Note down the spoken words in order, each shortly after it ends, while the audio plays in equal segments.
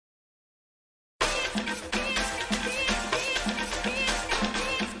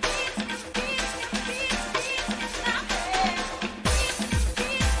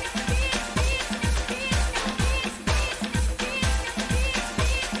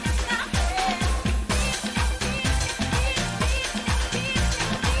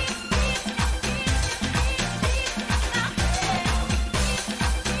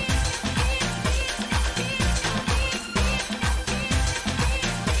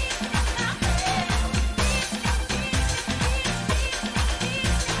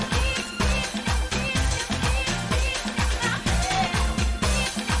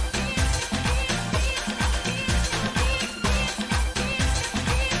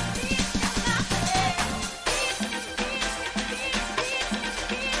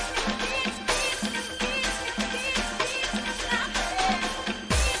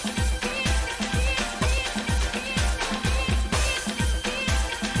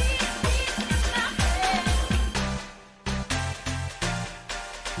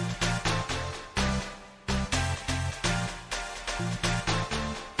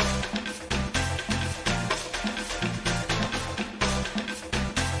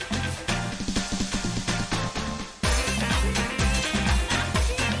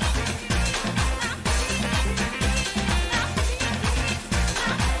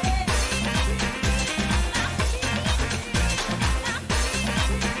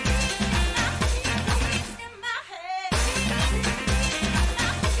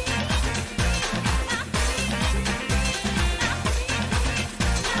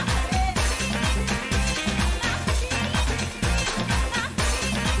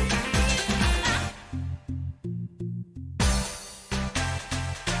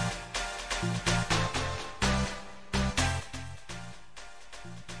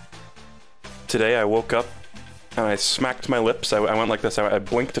Today I woke up and I smacked my lips. I went like this. I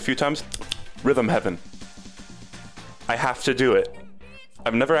blinked a few times. Rhythm Heaven. I have to do it.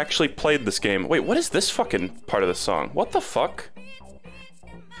 I've never actually played this game. Wait, what is this fucking part of the song? What the fuck?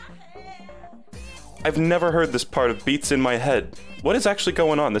 I've never heard this part of Beats in My Head. What is actually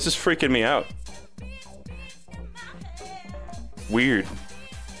going on? This is freaking me out. Weird.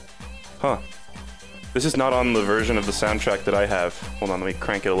 Huh. This is not on the version of the soundtrack that I have. Hold on, let me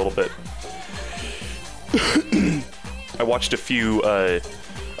crank it a little bit. I watched a few, I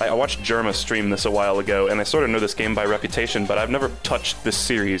watched Jerma stream this a while ago, and I sort of know this game by reputation, but I've never touched this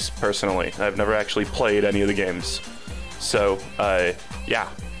series personally. I've never actually played any of the games. So, yeah.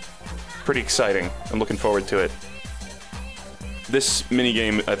 Pretty exciting. I'm looking forward to it. This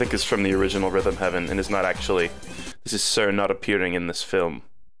minigame, I think, is from the original Rhythm Heaven, and is not actually... This is Sir not appearing in this film.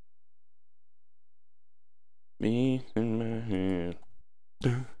 Me in my hand.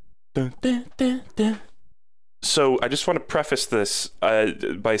 Dun, dun, dun, dun, dun. So, I just want to preface this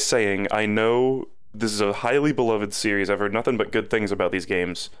by saying I know this is a highly beloved series. I've heard nothing but good things about these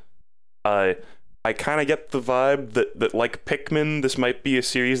games. I kind of get the vibe that, like Pikmin, this might be a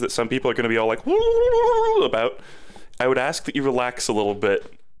series that some people are going to be all like, about. I would ask that you relax a little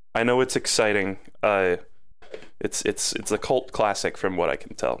bit. I know it's exciting. It's a cult classic from what I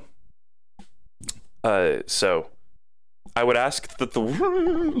can tell. So... I would ask that the,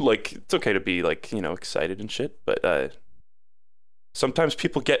 like, it's okay to be, like, you know, excited and shit, but, sometimes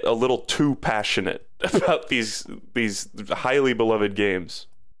people get a little too passionate about these highly beloved games.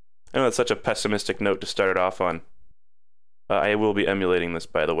 I know that's such a pessimistic note to start it off on. I will be emulating this,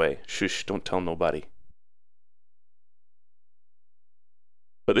 by the way. Shush, don't tell nobody.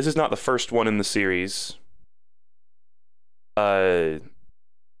 But this is not the first one in the series.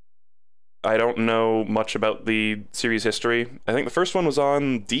 I don't know much about the series history. I think the first one was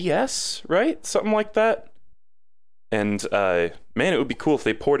on DS, right? Something like that. And, man, it would be cool if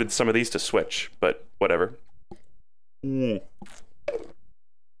they ported some of these to Switch, but whatever.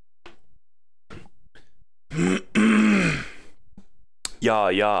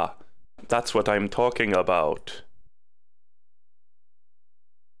 Yeah. That's what I'm talking about.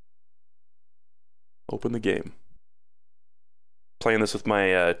 Open the game. Playing this with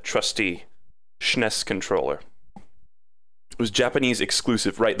my, trusty SNES controller. It was Japanese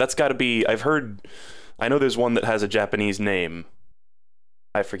exclusive, right? That's gotta be... I know there's one that has a Japanese name.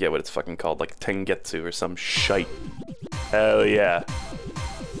 I forget what it's fucking called, like Tengetsu or some shite. Hell yeah.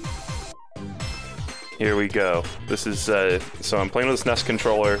 Here we go. This is, so I'm playing with a SNES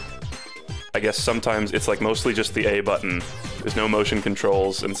controller. I guess sometimes it's like mostly just the A button. There's no motion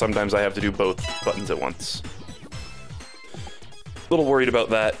controls, and sometimes I have to do both buttons at once. A little worried about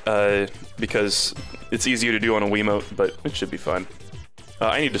that, because it's easier to do on a Wiimote, but it should be fun.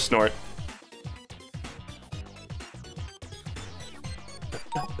 I need to snort.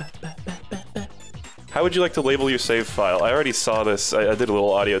 How would you like to label your save file? I already saw this. I did a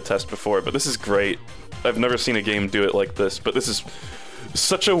little audio test before, but this is great. I've never seen a game do it like this, but this is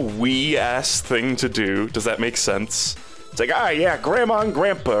such a wee-ass thing to do. Does that make sense? It's like, ah, yeah, Grandma and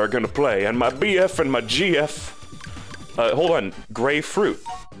Grandpa are gonna play, and my BF and my GF. Hold on. Gray fruit.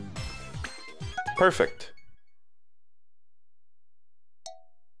 Perfect.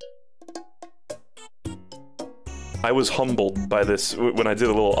 I was humbled by this. When I did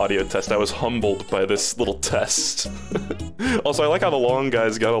a little audio test, I was humbled by this little test. Also, I like how the long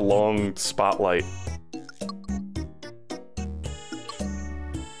guy's got a long spotlight.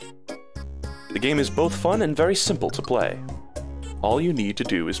 The game is both fun and very simple to play. All you need to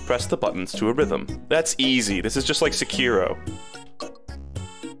do is press the buttons to a rhythm. That's easy. This is just like Sekiro.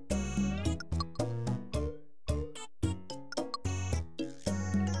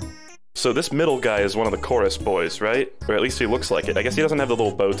 So this middle guy is one of the chorus boys, right? Or at least he looks like it. I guess he doesn't have the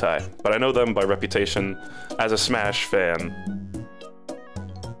little bow tie, but I know them by reputation as a Smash fan.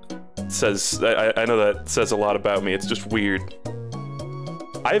 I know that says a lot about me. It's just weird.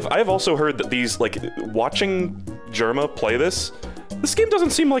 I've also heard that these, like, watching Jerma play this game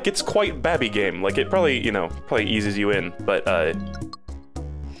doesn't seem like it's quite Babby game. Like, it probably, you know, probably eases you in, but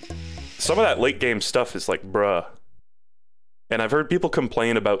some of that late game stuff is like, bruh. And I've heard people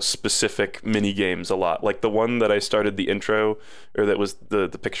complain about specific mini games a lot, like the one that I started the intro, or that was the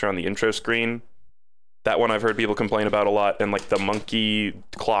picture on the intro screen. That one I've heard people complain about a lot, and like the monkey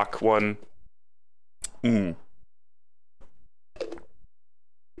clock one.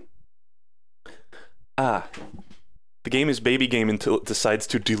 Ah, the game is baby game until it decides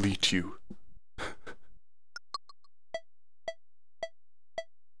to delete you.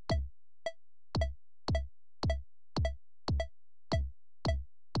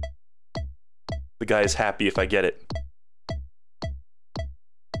 The guy is happy if I get it.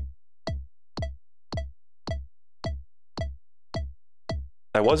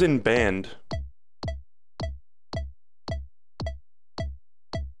 I was in band.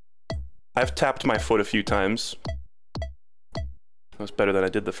 I've tapped my foot a few times. That was better than I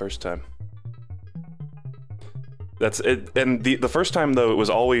did the first time. That's it. And the first time, though, it was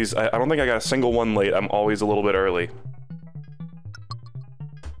always... I don't think I got a single one late. I'm always a little bit early.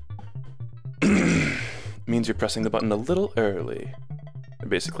 Means you're pressing the button a little early.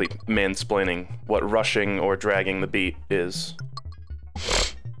 Basically mansplaining what rushing or dragging the beat is.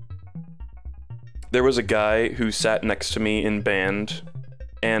 There was a guy who sat next to me in band,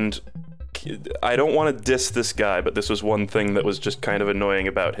 and I don't want to diss this guy, but this was one thing that was just kind of annoying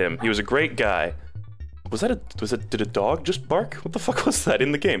about him. He was a great guy. Did a dog just bark? What the fuck was that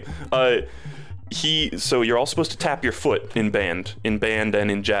in the game? So you're all supposed to tap your foot in band and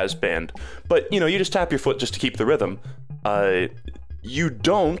in jazz band. But, you know, you just tap your foot just to keep the rhythm. You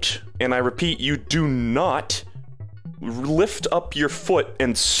don't, and I repeat, you do not lift up your foot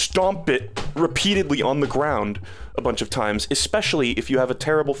and stomp it repeatedly on the ground a bunch of times, especially if you have a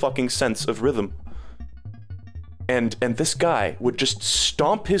terrible fucking sense of rhythm. And this guy would just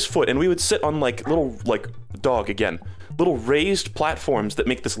stomp his foot, and we would sit on like little, like, dog again. Little raised platforms that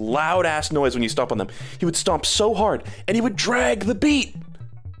make this loud-ass noise when you stomp on them. He would stomp so hard, and he would drag the beat!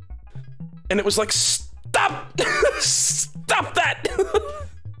 And it was like, stop! Stop that!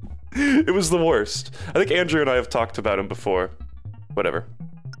 It was the worst. I think Andrew and I have talked about him before. Whatever.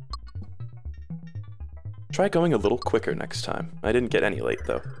 Try going a little quicker next time. I didn't get any late,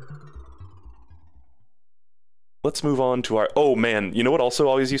 though. Let's move on to our... Oh, man, you know what also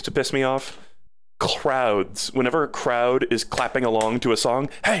always used to piss me off? Crowds. Whenever a crowd is clapping along to a song,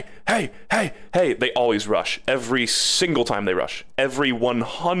 hey, hey, hey, hey, they always rush. Every single time they rush. Every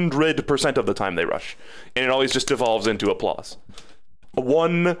 100% of the time they rush. And it always just devolves into applause.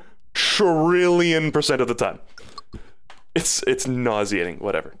 1 trillion% of the time. It's nauseating.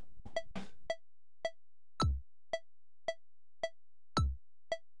 Whatever.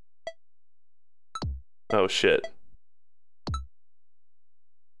 Oh, shit.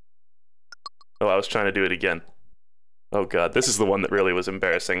 Oh, I was trying to do it again. Oh god, this is the one that really was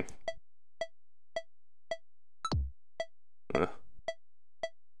embarrassing. I'm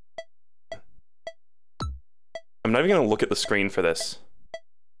not even gonna look at the screen for this.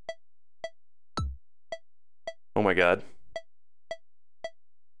 Oh my god.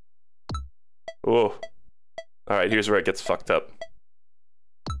 Oh. Alright, here's where it gets fucked up.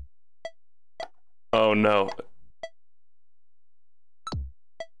 Oh no.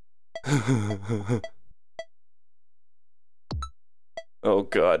 Oh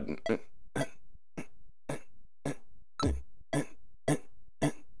god.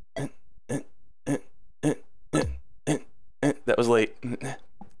 That was late.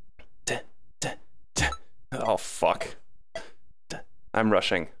 Oh, fuck. I'm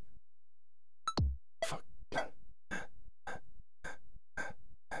rushing. Fuck.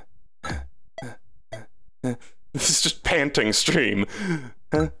 This is just panting stream.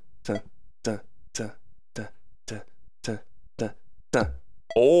 Oh.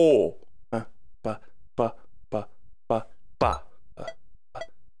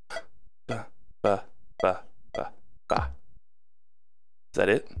 Is that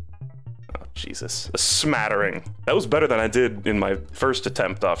it? Oh, Jesus. A smattering. That was better than I did in my first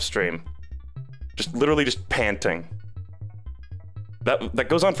attempt off stream. Just literally just panting. That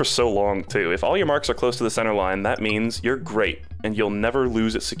goes on for so long, too. If all your marks are close to the center line, that means you're great, and you'll never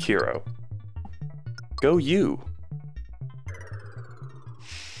lose at Sekiro. Go you.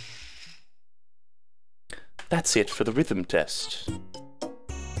 That's it for the rhythm test.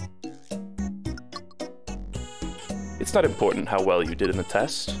 It's not important how well you did in the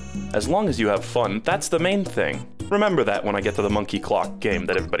test. As long as you have fun, that's the main thing. Remember that when I get to the monkey clock game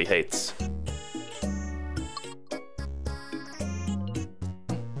that everybody hates.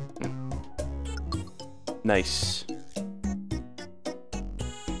 Nice.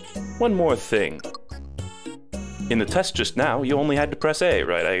 One more thing. In the test just now, you only had to press A,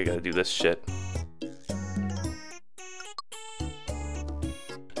 right? I gotta do this shit.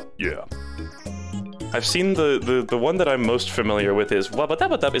 Yeah. I've seen the one that I'm most familiar with is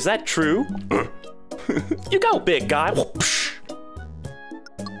wabba-dabba-dub. Is that true? You go, big guy.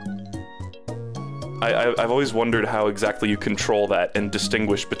 I've always wondered how exactly you control that and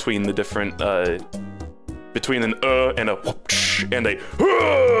distinguish between the different between an and a whoopsh and a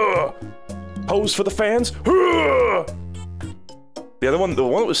pose for the fans. The other one, the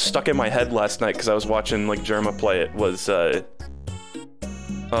one that was stuck in my head last night because I was watching like Jerma play it was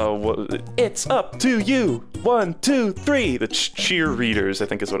it's up to you. 1, 2, 3. The cheerleaders, I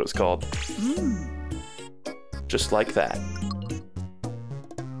think is what it was called. Just like that.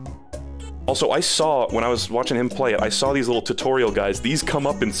 Also, I saw, when I was watching him play it, I saw these little tutorial guys. These come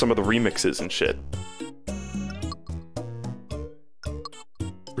up in some of the remixes and shit.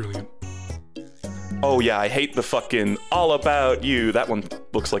 Brilliant. Oh yeah, I hate the fucking All About You. That one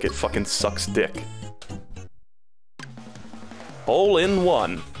looks like it fucking sucks dick. Hole in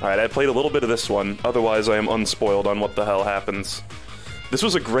one. Alright, I played a little bit of this one, otherwise I am unspoiled on what the hell happens. This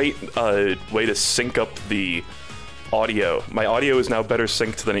was a great way to sync up the audio. My audio is now better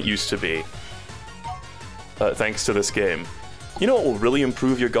synced than it used to be. Thanks to this game. You know what will really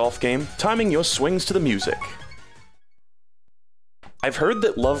improve your golf game? Timing your swings to the music. I've heard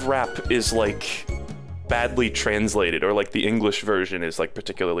that Love Rap is, like, badly translated, or like the English version is, like,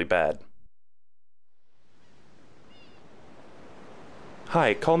 particularly bad.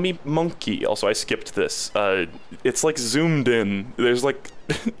 Hi, call me Monkey. Also, I skipped this. It's like zoomed in. There's like,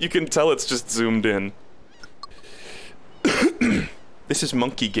 you can tell it's just zoomed in. This is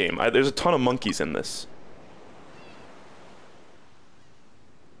Monkey Game. There's a ton of monkeys in this.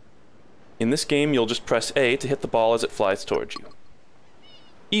 In this game, you'll just press A to hit the ball as it flies towards you.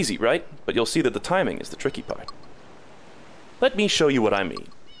 Easy, right? But you'll see that the timing is the tricky part. Let me show you what I mean.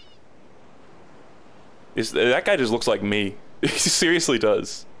 That guy just looks like me. He seriously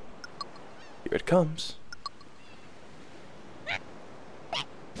does. Here it comes.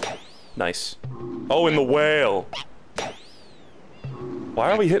 Nice. Oh, and the whale!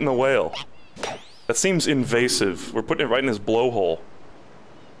 Why are we hitting the whale? That seems invasive. We're putting it right in his blowhole.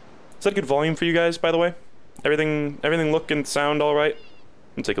 Is that good volume for you guys, by the way? Everything look and sound alright?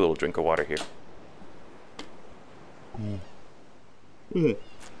 I'm gonna take a little drink of water here.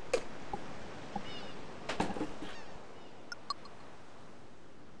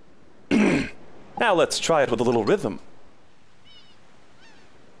 Now let's try it with a little rhythm.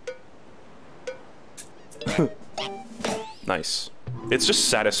 Nice. It's just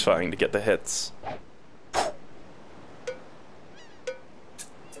satisfying to get the hits.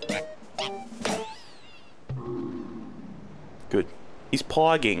 Good. He's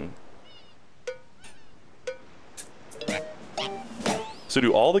pogging. So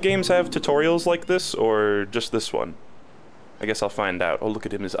do all the games have tutorials like this, or just this one? I guess I'll find out. Oh, look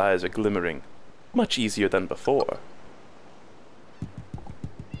at him, his eyes are glimmering. Much easier than before.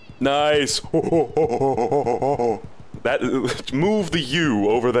 Nice! That, move the U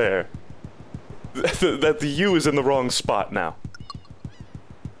over there. The U is in the wrong spot now.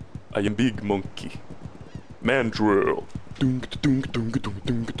 I am big monkey. Mandrill.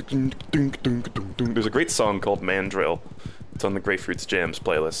 There's a great song called Mandrill. It's on the Grapefruits Jams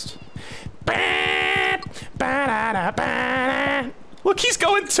playlist. Look, he's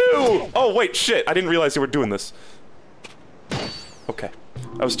going too! Oh, wait, shit. I didn't realize you were doing this. Okay.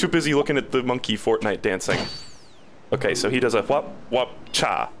 I was too busy looking at the monkey Fortnite dancing. Okay, so he does a whop, whop,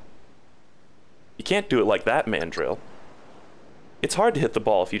 cha. You can't do it like that, Mandrill. It's hard to hit the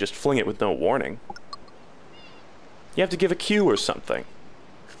ball if you just fling it with no warning. You have to give a cue or something.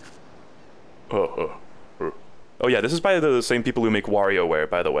 Oh yeah, this is by the same people who make WarioWare,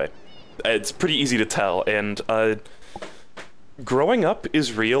 by the way. It's pretty easy to tell, and growing up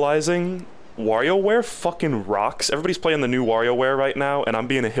is realizing WarioWare fucking rocks. Everybody's playing the new WarioWare right now, and I'm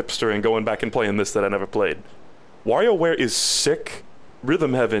being a hipster and going back and playing this that I never played. WarioWare is sick.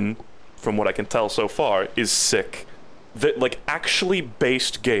 Rhythm Heaven, from what I can tell so far, is sick. That, like, actually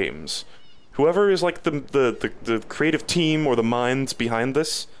based games. Whoever is, like, the creative team or the minds behind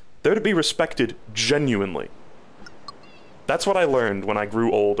this, they're to be respected genuinely. That's what I learned when I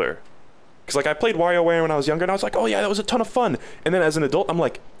grew older. Because, like, I played WarioWare when I was younger, and I was like, oh yeah, that was a ton of fun. And then as an adult, I'm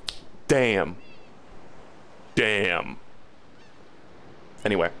like, damn. Damn.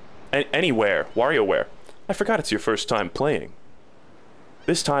 Anyway. Anywhere. WarioWare. I forgot it's your first time playing.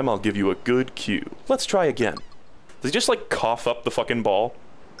 This time I'll give you a good cue. Let's try again. Does he just, like, cough up the fucking ball?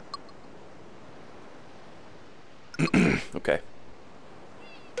 Okay.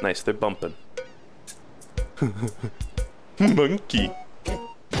 Nice, they're bumping. Monkey.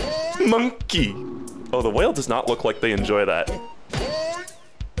 Monkey! Oh, the whale does not look like they enjoy that.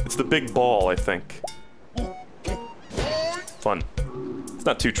 It's the big ball, I think. Fun. It's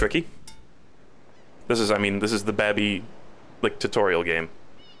not too tricky. This is, I mean, this is the Babby, like, tutorial game.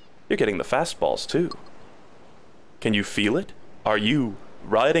 You're getting the fastballs, too. Can you feel it? Are you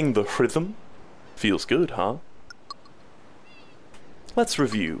riding the rhythm? Feels good, huh? Let's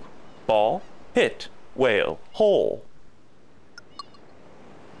review. Ball, hit, whale, hole.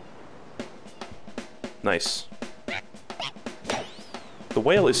 Nice. The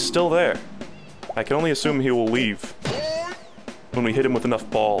whale is still there. I can only assume he will leave when we hit him with enough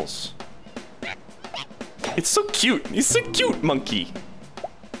balls. It's so cute! He's so cute, monkey!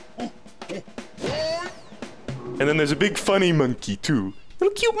 And then there's a big funny monkey, too.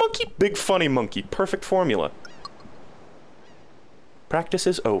 Little cute monkey, big funny monkey. Perfect formula. Practice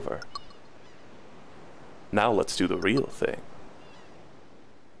is over. Now let's do the real thing.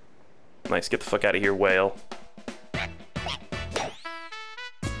 Nice, get the fuck out of here, whale.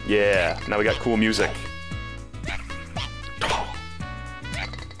 Yeah, now we got cool music.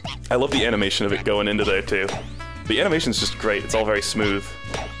 I love the animation of it going into there, too. The animation's just great, it's all very smooth.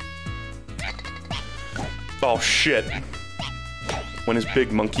 Oh shit. When is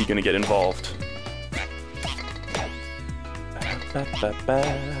Big Monkey gonna get involved? I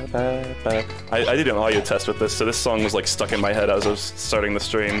did an audio test with this, so this song was like stuck in my head as I was starting the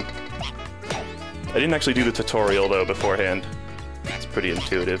stream. I didn't actually do the tutorial though beforehand. It's pretty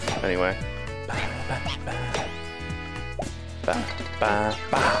intuitive, anyway.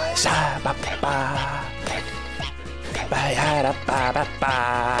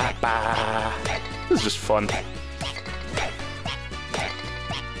 This is just fun.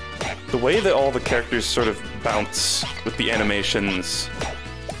 The way that all the characters sort of bounce with the animations,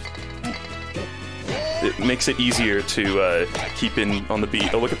 it makes it easier to keep in on the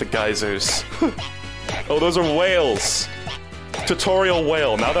beat. Oh, look at the geysers. Oh, those are whales! Tutorial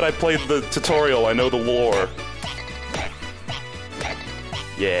whale. Now that I played the tutorial, I know the lore.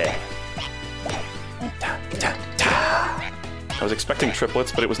 Yeah. I was expecting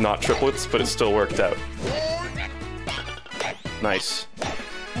triplets, but it was not triplets, but it still worked out. Nice.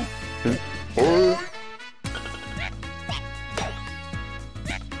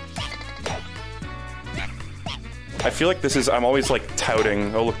 I feel like this is, I'm always like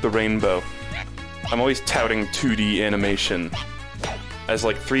touting, oh look, the rainbow. I'm always touting 2D animation. As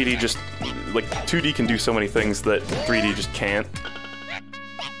like 3D just, like 2D can do so many things that 3D just can't.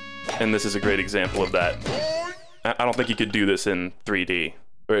 And this is a great example of that. I don't think you could do this in 3D,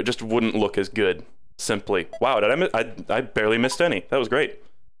 or it just wouldn't look as good. Simply. Wow, did I barely missed any. That was great.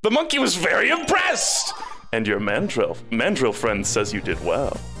 The monkey was very impressed! And your mandrill friend says you did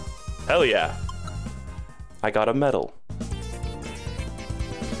well. Hell yeah. I got a medal.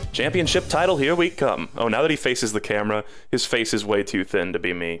 Championship title, here we come. Oh, now that he faces the camera, his face is way too thin to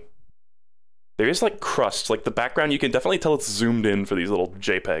be me. There is like crust, like the background, you can definitely tell it's zoomed in for these little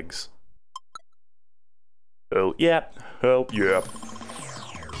JPEGs. Oh yeah, oh yeah.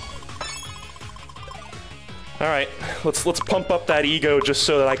 Alright, let's pump up that ego just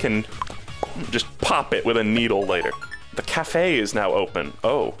so that I can just pop it with a needle later. The cafe is now open.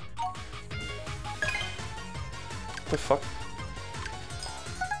 Oh. What the fuck?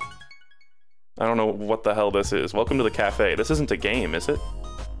 I don't know what the hell this is. Welcome to the cafe. This isn't a game, is it?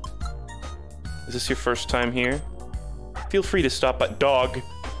 Is this your first time here? Feel free to stop by. Dog.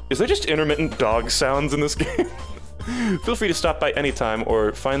 Is there just intermittent dog sounds in this game? Feel free to stop by anytime,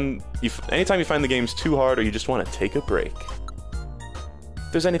 or anytime you find the game's too hard or you just want to take a break.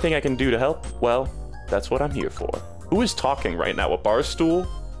 If there's anything I can do to help, well, that's what I'm here for. Who is talking right now? A Barstool?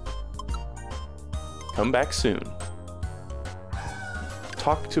 Come back soon.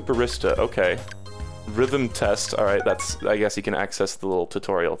 Talk to barista. Okay. Rhythm test. All right, I guess you can access the little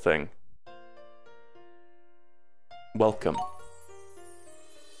tutorial thing. Welcome.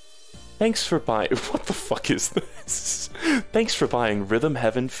 Thanks for buying. What the fuck is this? Thanks for buying Rhythm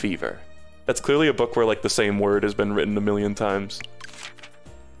Heaven Fever. That's clearly a book where like the same word has been written a million times.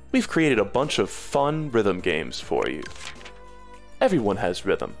 We've created a bunch of fun rhythm games for you. Everyone has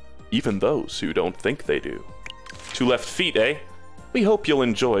rhythm, even those who don't think they do. 2 left feet, eh? We hope you'll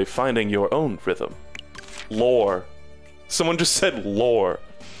enjoy finding your own rhythm. Lore. Someone just said lore.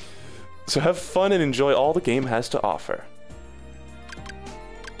 So have fun and enjoy all the game has to offer.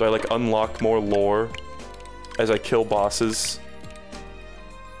 Do I like unlock more lore as I kill bosses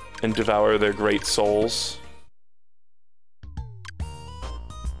and devour their great souls?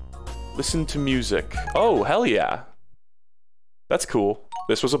 Listen to music. Oh, hell yeah. That's cool.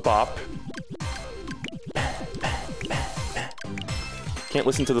 This was a bop. Can't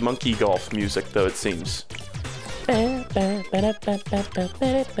listen to the monkey golf music though, it seems. Okay.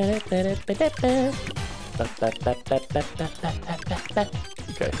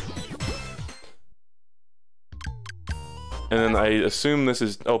 And then I assume this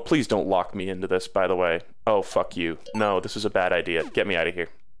is... Oh, please don't lock me into this, by the way. Oh, fuck you. No, this is a bad idea. Get me out of here.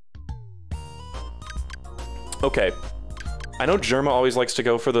 Okay. I know Jerma always likes to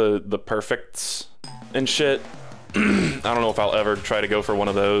go for the perfects and shit. I don't know if I'll ever try to go for one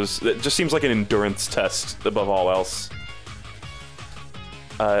of those. It just seems like an endurance test above all else.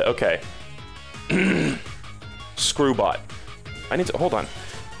 Okay. Screwbot. I need to... Hold on.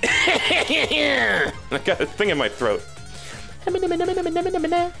 I got a thing in my throat.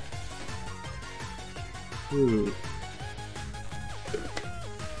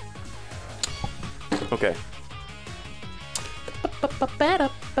 Okay.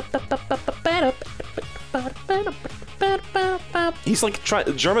 He's like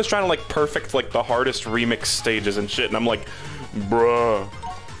Jerma's trying to like perfect like the hardest remix stages and shit, and I'm like, bruh.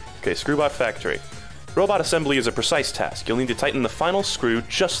 Okay, Screwbot Factory. Robot assembly is a precise task. You'll need to tighten the final screw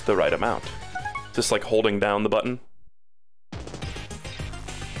just the right amount. Just like holding down the button.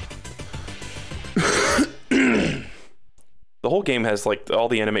 The whole game has like, all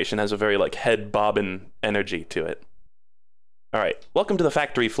the animation has a very like head bobbing energy to it. Alright, welcome to the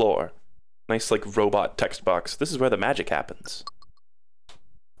factory floor. Nice like robot text box. This is where the magic happens.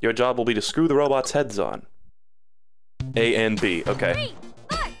 Your job will be to screw the robots' heads on. A and B, okay.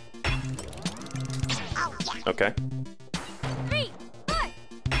 Okay.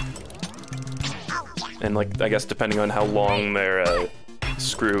 And like, I guess depending on how long their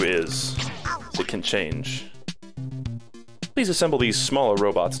screw is, it can change. Please assemble these smaller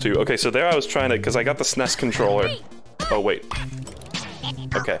robots too. Okay, so there I was trying to, because I got the SNES controller. Oh, wait.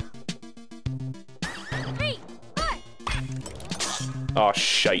 Okay. Oh,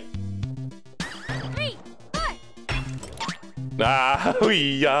 shite. Ah,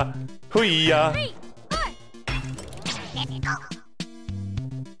 hoo-ya, hoo-ya.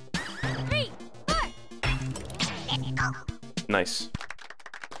 Nice.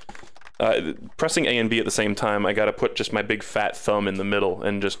 Pressing A and B at the same time, I gotta put just my big fat thumb in the middle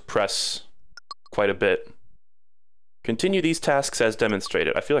and just press quite a bit. Continue these tasks as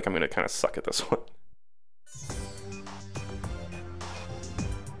demonstrated. I feel like I'm gonna kind of suck at this one.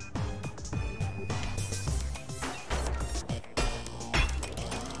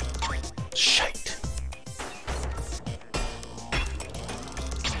 Shite.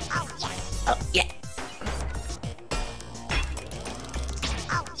 Oh, yeah.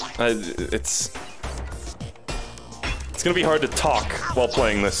 It's gonna be hard to talk while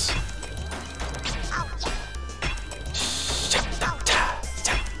playing this.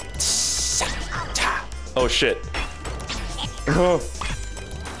 Oh shit.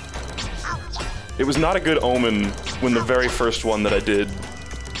 It was not a good omen when the very first one that I did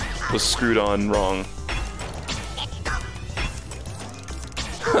was screwed on wrong.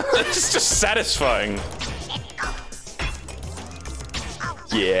 It's just satisfying.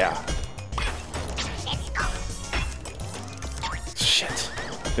 Yeah. Shit.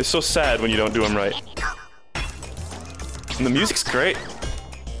 It's so sad when you don't do them right. And the music's great.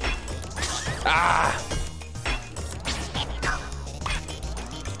 Ah!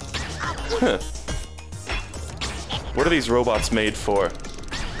 Huh. What are these robots made for?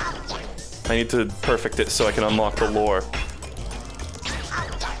 I need to perfect it so I can unlock the lore.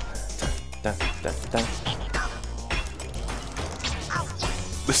 da, da, da.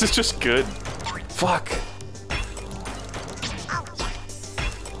 This is just good. Fuck.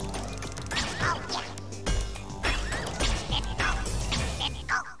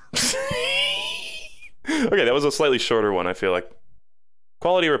 Okay, that was a slightly shorter one, I feel like.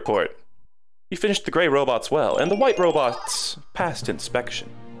 Quality report. You finished the gray robots well, and the white robots passed inspection.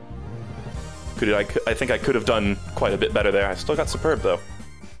 I think I could have done quite a bit better there. I still got superb, though.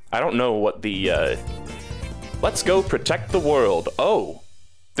 I don't know what the, Let's go protect the world. Oh,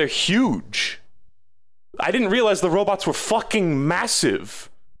 they're huge. I didn't realize the robots were fucking massive.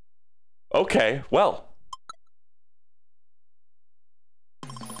 Okay, well.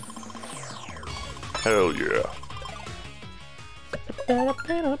 Hell yeah.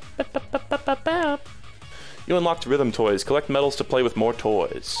 You unlocked rhythm toys. Collect medals to play with more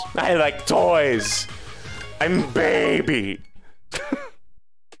toys. I like toys. I'm baby.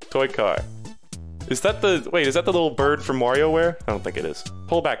 Toy car. Is that the... Wait, is that the little bird from WarioWare? I don't think it is.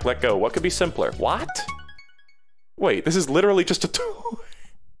 Pull back, let go. What could be simpler? What? Wait, this is literally just a toy.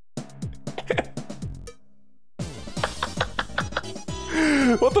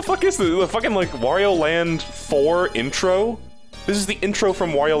 What the fuck is this? The fucking, like, Wario Land 4 intro? This is the intro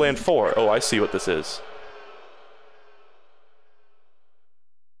from Wario Land 4. Oh, I see what this is.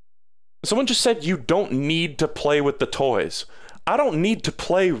 Someone just said you don't need to play with the toys. I don't need to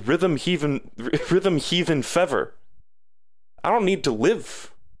play Rhythm Heathen Fever. I don't need to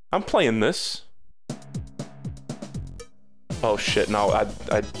live. I'm playing this. Oh shit, no, I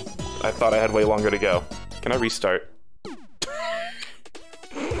thought I had way longer to go. Can I restart?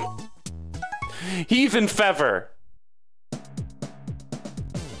 Heathen Fever!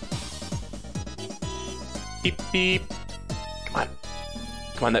 Beep beep. Come on.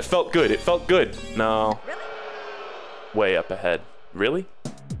 Come on, that felt good. It felt good. No. Way up ahead. Really?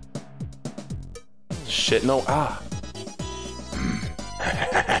 Shit, no. Ah.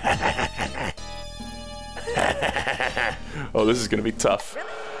 Oh, this is gonna be tough.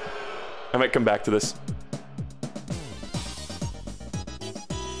 I might come back to this.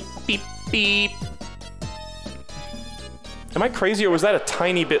 Beep, beep. Am I crazy, or was that a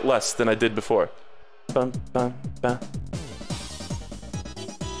tiny bit less than I did before? Bum, bum, bum.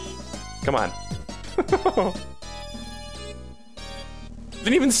 Come on.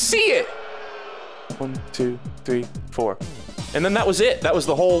 Didn't even see it! 1, 2, 3, 4. And then that was it. That was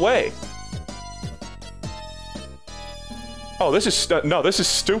the whole way. Oh, this is no, this is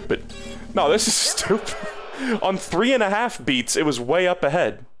stupid. No, this is stupid. On 3.5 beats, it was way up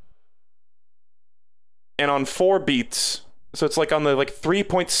ahead. And on 4 beats, so it's like on the like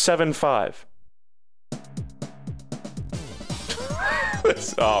 3.75.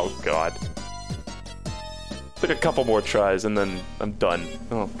 Oh god. Took a couple more tries and then I'm done.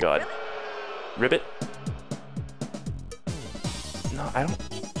 Oh god. Ribbit? No, I don't...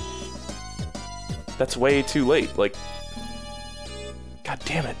 That's way too late, like... God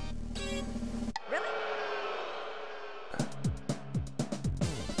damn it.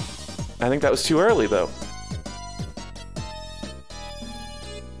 I think that was too early, though.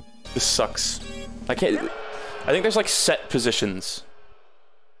 This sucks. I can't... I think there's, like, set positions.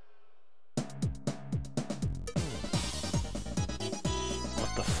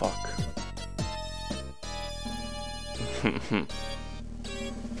 What the fuck?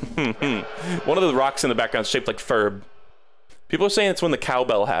 One of the rocks in the background is shaped like Ferb. People are saying it's when the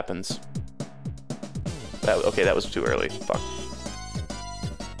cowbell happens. Okay, that was too early. Fuck.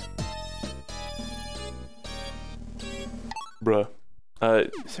 Bruh.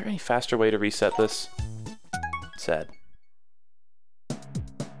 Is there any faster way to reset this? Sad. I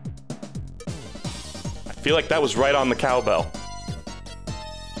feel like that was right on the cowbell.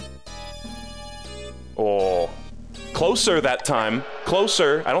 Oh. Closer that time.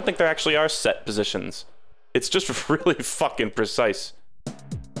 Closer. I don't think there actually are set positions. It's just really fucking precise.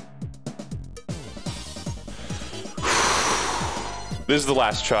 This is the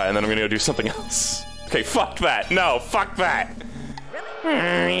last try, and then I'm gonna go do something else. Okay, fuck that. No, fuck that.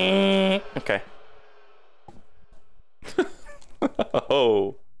 Okay.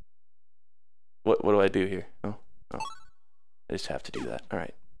 Oh. What do I do here? Oh. I just have to do that. All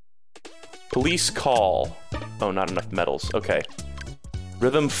right. Police call. Oh, not enough medals. Okay.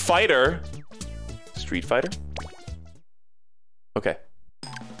 Rhythm Fighter. Street Fighter? Okay.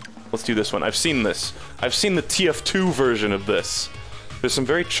 Let's do this one. I've seen this. I've seen the TF2 version of this. There's some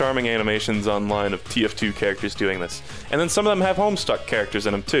very charming animations online of TF2 characters doing this. And then some of them have Homestuck characters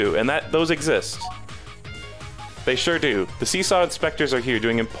in them too, and those exist. They sure do. The Seesaw Inspectors are here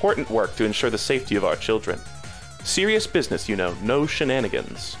doing important work to ensure the safety of our children. Serious business, you know. No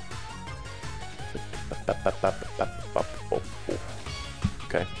shenanigans.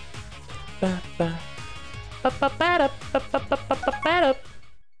 Okay.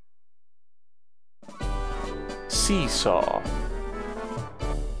 Seesaw.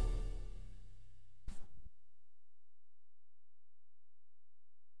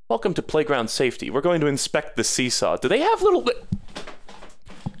 Welcome to Playground Safety. We're going to inspect the seesaw. Do they have little...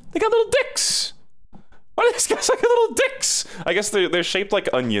 They got little dicks! Why do these guys like little dicks? I guess they're shaped like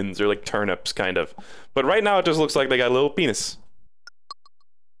onions or like turnips, kind of. But right now it just looks like they got a little penis.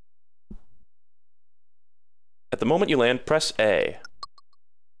 At the moment you land, press A.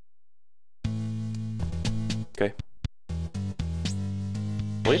 Okay.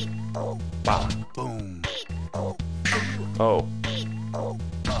 Wait. Wow. Boom. Oh.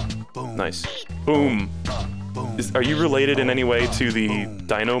 Boom. Nice. Boom. Are you related in any way to the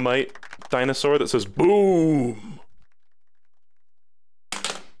Dynamite dinosaur that says boom?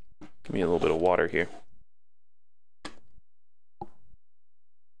 Give me a little bit of water here.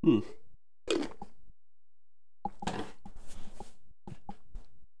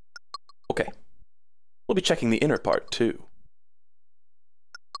 Okay. We'll be checking the inner part too.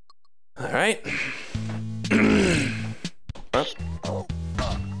 All right. Huh?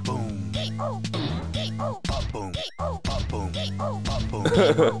 Boom. Boom.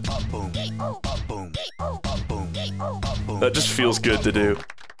 That just feels good to do.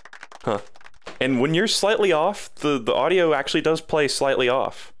 Huh. And when you're slightly off, the audio actually does play slightly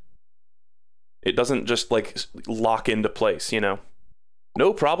off. It doesn't just, like, lock into place, you know?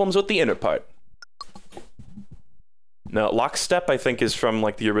 No problems with the inner part. No, Lockstep, I think, is from,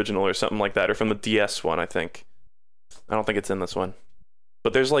 like, the original or something like that, or from the DS one, I think. I don't think it's in this one.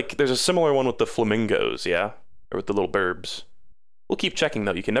 But there's a similar one with the flamingos, yeah? Or with the little burbs. We'll keep checking,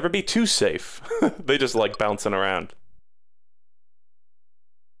 though. You can never be too safe. They just like bouncing around.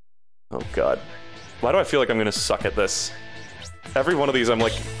 Oh, God. Why do I feel like I'm gonna suck at this? Every one of these, I'm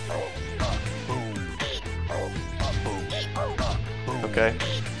like... Okay.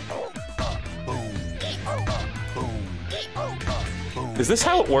 Is this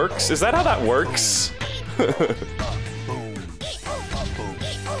how it works? Is that how that works?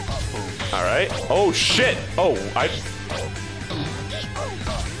 Alright. Oh, shit! Oh,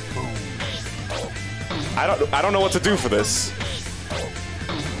 I don't know what to do for this.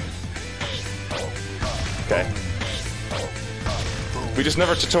 Okay. We just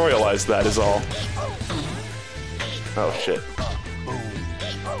never tutorialized that is all. Oh, shit.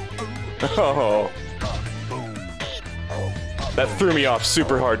 Oh. That threw me off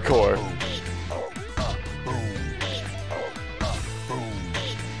super hardcore.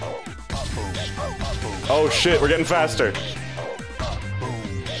 Oh shit, we're getting faster.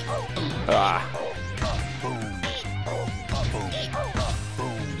 Ah.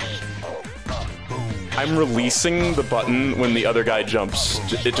 I'm releasing the button when the other guy jumps.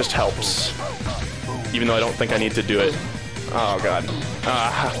 It just helps. Even though I don't think I need to do it. Oh god.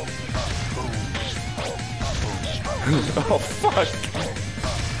 Ah. Oh fuck.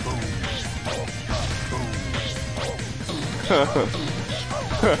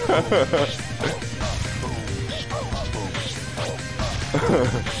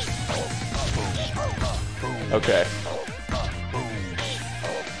 Okay.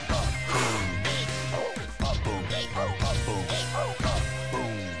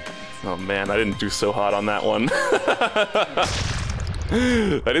 Oh man, I didn't do so hot on that one.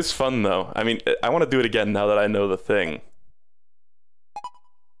 That is fun though. I mean, I want to do it again now that I know the thing.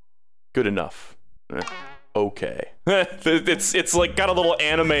 Good enough. Okay. It's like got a little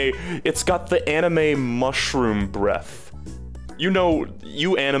anime. It's got the anime mushroom breath. You know,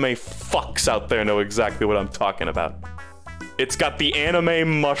 you anime fucks out there know exactly what I'm talking about. It's got the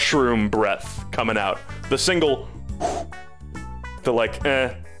anime mushroom breath coming out. The single... The like,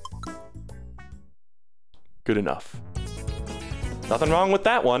 eh. Good enough. Nothing wrong with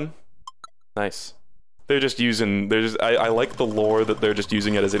that one. Nice. They're just using... I like the lore that they're just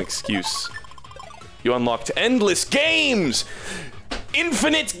using it as an excuse. You unlocked endless games!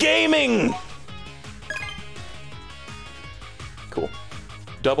 Infinite gaming! Cool.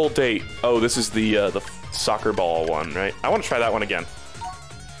 Double date. Oh, this is the soccer ball one, right? I want to try that one again.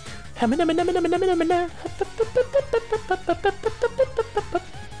 All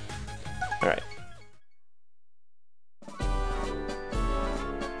right.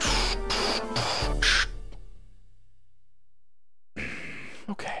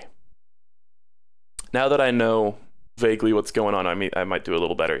 Okay. Now that I know vaguely what's going on, I might do a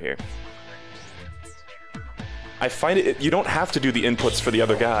little better here. I find you don't have to do the inputs for the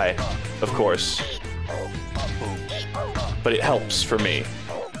other guy, of course. But it helps for me.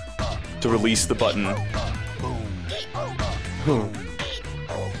 to release the button. Boom.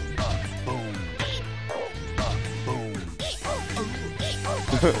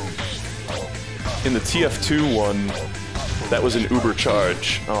 In the TF2 one, that was an Uber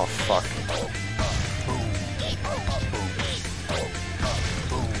charge. Oh, fuck.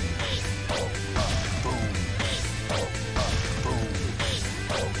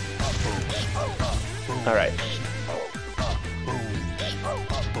 Alright.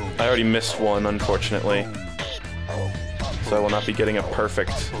 I already missed one, unfortunately. So I will not be getting a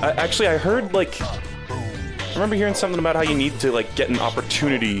perfect. Actually, I heard, like... I remember hearing something about how you need to, like, get an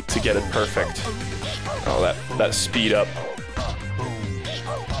opportunity to get it perfect. Oh, that speed up.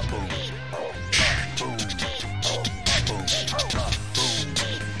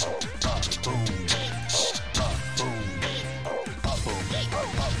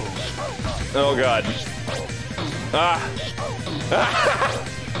 Oh, God. Ah! Ah!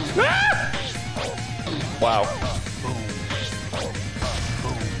 Ah! Wow.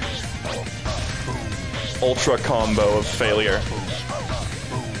 Ultra combo of failure.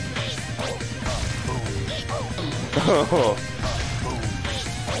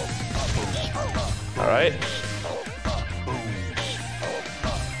 Alright.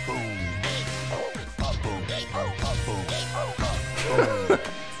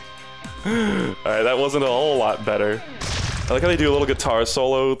 Alright, that wasn't a whole lot better. I like how they do a little guitar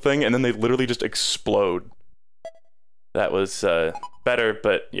solo thing and then they literally just explode. That was better,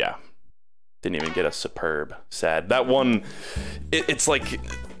 but yeah. Didn't even get a superb. Sad. That one, it's like,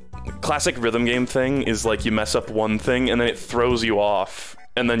 classic rhythm game thing is like you mess up one thing and then it throws you off.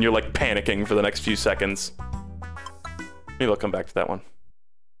 And then you're like panicking for the next few seconds. Maybe I'll come back to that one.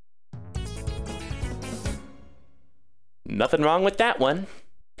 Nothing wrong with that one.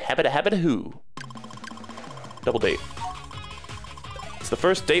 Habita-habita-hoo. Double date. It's the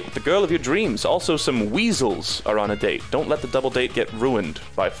first date with the girl of your dreams. Also, some weasels are on a date. Don't let the double date get ruined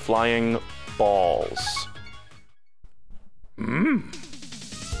by flying balls.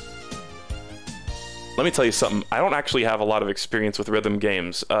 Let me tell you something. I don't actually have a lot of experience with rhythm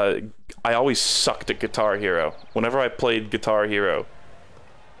games. I always sucked at Guitar Hero. Whenever I played Guitar Hero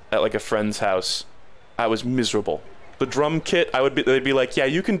at like a friend's house, I was miserable. The drum kit, they'd be like, yeah,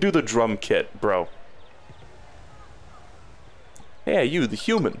 you can do the drum kit, bro. Yeah, you, the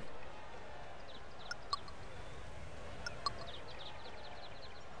human.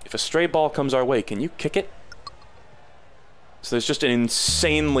 If a stray ball comes our way, can you kick it? So there's just an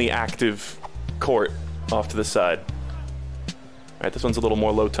insanely active court off to the side. Alright, this one's a little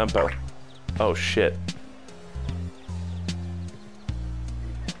more low tempo. Oh, shit.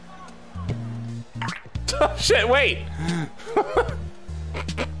 Oh, shit, wait!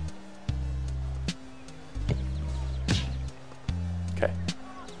 Okay.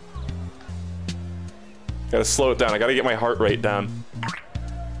 Gotta slow it down. I gotta get my heart rate down.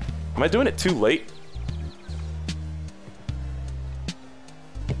 Am I doing it too late?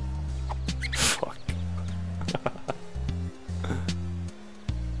 Fuck.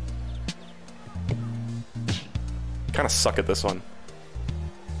 Kinda suck at this one.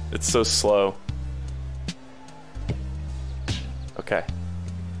 It's so slow. Okay.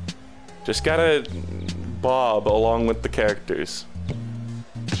 Just gotta bob along with the characters.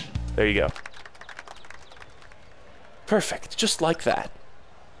 There you go. Perfect, just like that.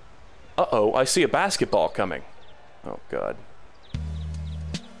 Uh-oh, I see a basketball coming. Oh, God.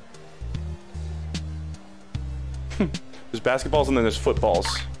 There's basketballs and then there's footballs.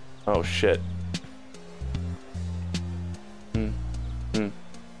 Oh, shit.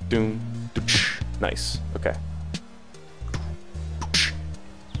 Doom. Nice. Okay.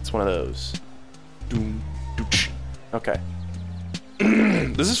 It's one of those. Doom. Okay.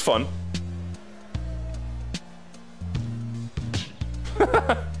 This is fun.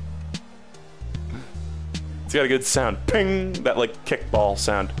 It's got a good sound. Ping! That, like, kickball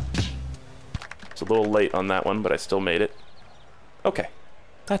sound. It's a little late on that one, but I still made it. Okay.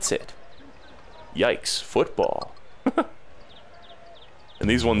 That's it. Yikes. Football. And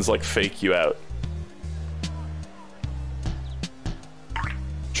these ones, like, fake you out.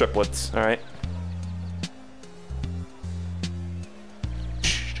 Triplets. Alright.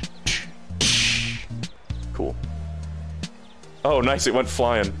 Cool. Oh, nice. It went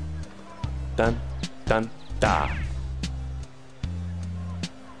flying. Dun, dun. Da.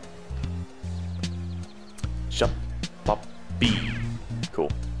 Jump, pop, B.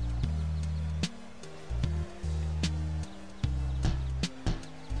 Cool.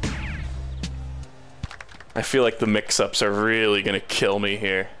 I feel like the mix-ups are really gonna kill me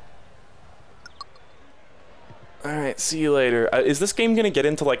here. Alright, see you later. Is this game gonna get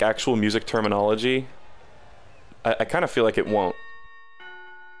into, like, actual music terminology? I kind of feel like it won't.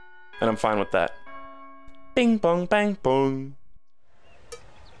 And I'm fine with that. Bing bong bang bong.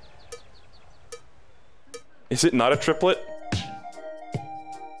 Is it not a triplet?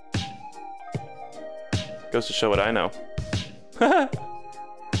 Goes to show what I know.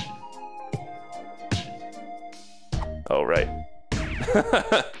 Oh, right.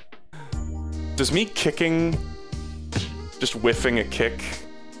 Does me kicking, just whiffing a kick,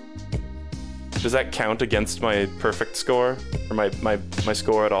 does that count against my perfect score? Or my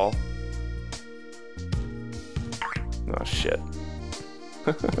score at all? Oh, shit.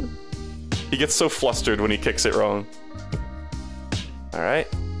 He gets so flustered when he kicks it wrong. Alright.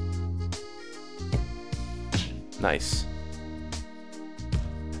 Nice.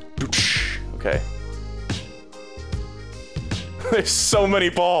 Okay. There's so many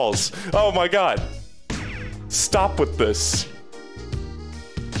balls! Oh my god! Stop with this.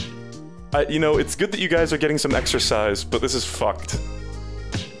 You know, it's good that you guys are getting some exercise, but this is fucked.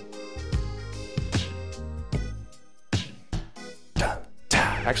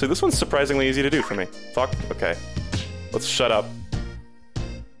 Actually, this one's surprisingly easy to do for me. Fuck, okay. Let's shut up.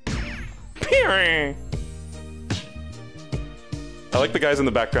 I like the guys in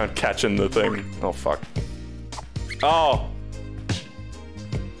the background catching the thing. Oh, fuck. Oh!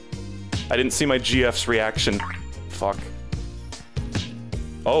 I didn't see my GF's reaction. Fuck.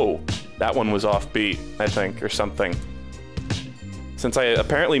 Oh, that one was offbeat, I think, or something. Since I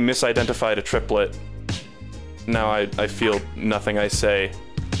apparently misidentified a triplet, now I feel nothing I say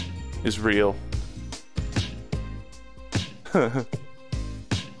is real. And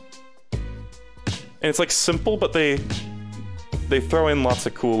it's like simple, but they throw in lots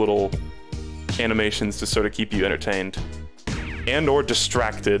of cool little animations to sort of keep you entertained. And or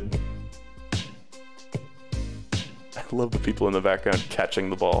distracted. I love the people in the background catching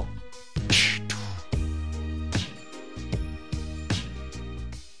the ball.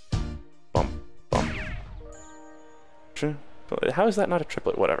 Bum, bum. How is that not a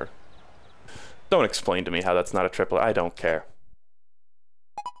triplet? Whatever. Don't explain to me how that's not a triplet. I don't care.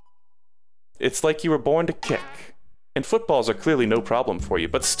 It's like you were born to kick. And footballs are clearly no problem for you,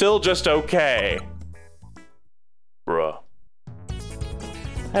 but still just okay. Bruh.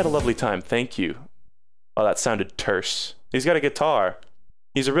 I had a lovely time, thank you. Oh, that sounded terse. He's got a guitar.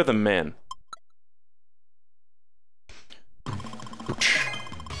 He's a rhythm man.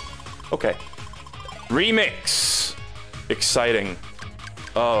 Okay. Remix! Exciting.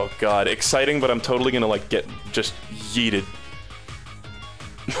 Oh god, exciting, but I'm totally gonna like get just yeeted.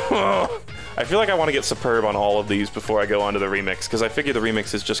 I feel like I want to get Superb on all of these before I go on to the remix, because I figure the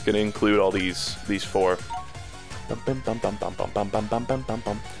remix is just gonna include all these four.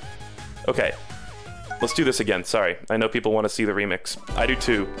 Okay. Let's do this again, sorry. I know people want to see the remix. I do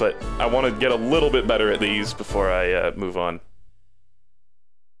too, but I want to get a little bit better at these before I move on.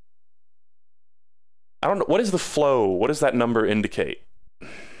 I don't know, what is the flow? What does that number indicate?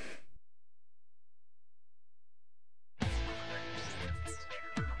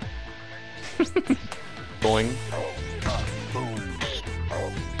 Boing.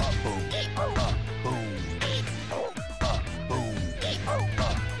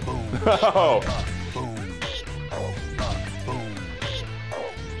 Oh!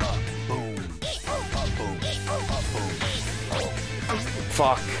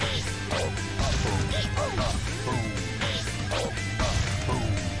 Fuck.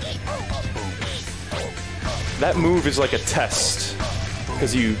 That move is like a test,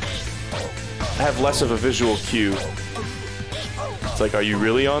 because you have less of a visual cue. It's like, are you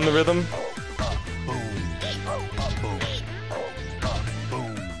really on the rhythm?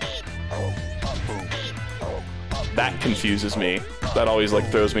 That confuses me. That always like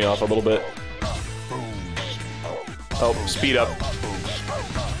throws me off a little bit. Oh, speed up.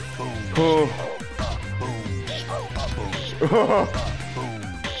 Oh.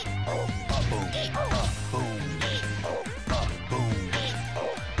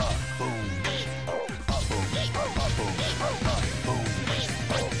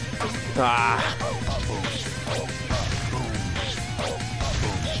 Ah.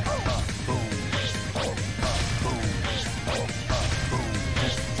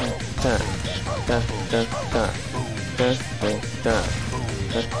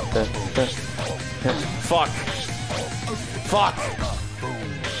 Fuck. Fuck.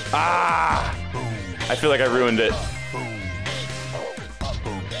 Ah. I feel like I ruined it.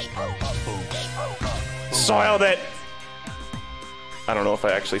 Soiled it. I don't know if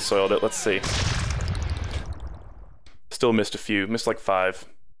I actually soiled it. Let's see. Still missed a few. Missed like 5.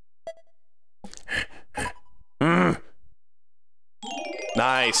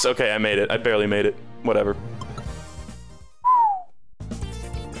 Nice. Okay, I made it. I barely made it. Whatever.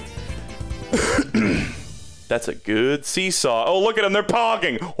 That's a good seesaw. Oh, look at them. They're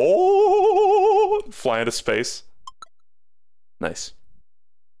pogging. Oh, fly into space. Nice.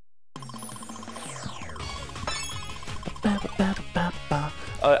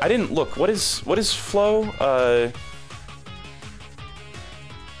 I didn't look. What is flow?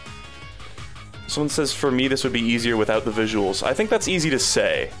 Someone says for me this would be easier without the visuals. I think that's easy to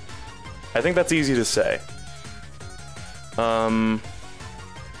say.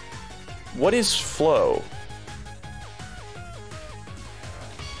 What is flow?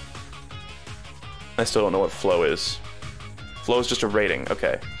 I still don't know what flow is. Flow is just a rating.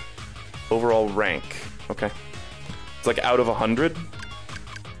 Okay. Overall rank. Okay. It's like out of 100.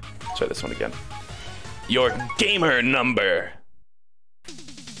 Try this one again. Your gamer number.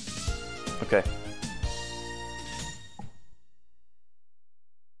 Okay.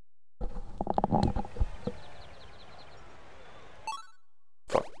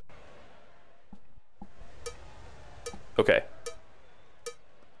 Fuck. Okay.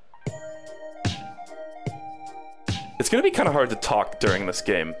 It's gonna be kind of hard to talk during this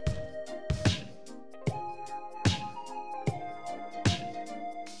game.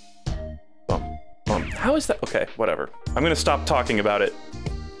 How is that? Okay, whatever. I'm gonna stop talking about it.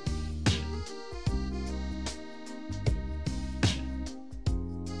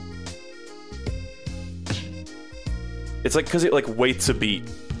 It's like, cause it like waits a beat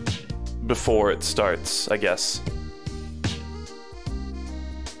before it starts, I guess.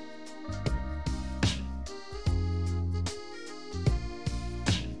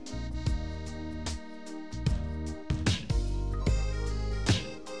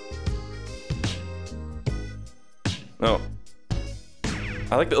 Oh.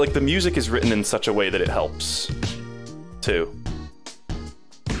 I like that, like, the music is written in such a way that it helps, too.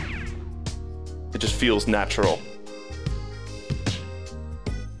 It just feels natural.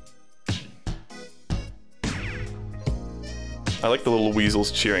 I like the little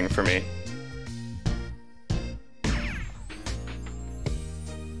weasels cheering for me.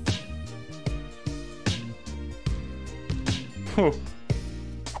 Whew.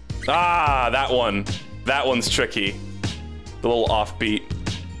 Ah, that one. That one's tricky. The little offbeat.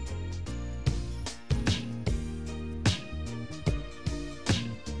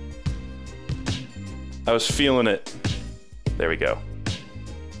 I was feeling it. There we go.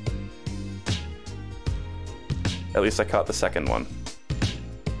 At least I caught the second one.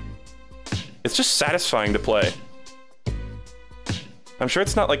 It's just satisfying to play. I'm sure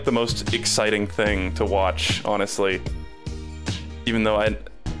it's not like the most exciting thing to watch, honestly. Even though I'm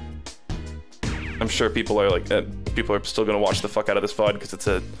sure people are like, people are still gonna watch the fuck out of this VOD because it's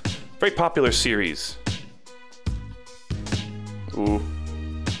a very popular series. Ooh,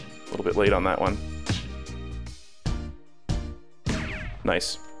 a little bit late on that one.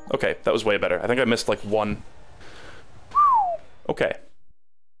 Nice. Okay, that was way better. I think I missed like one. Okay.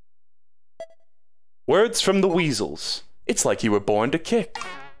 Words from the weasels. It's like you were born to kick.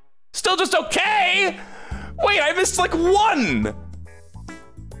 Still just okay? Wait, I missed like one!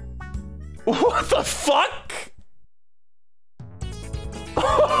 What the fuck?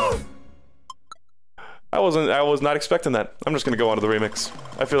 I was not expecting that. I'm just gonna go on to the remix.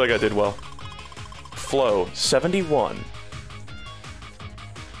 I feel like I did well. Flow 71.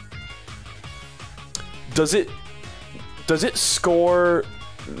 Does it score?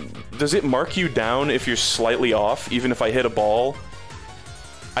 Does it mark you down if you're slightly off, even if I hit a ball?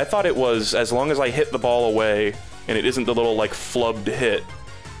 I thought it was as long as I hit the ball away and it isn't the little like flubbed hit.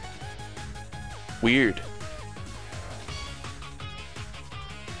 Weird.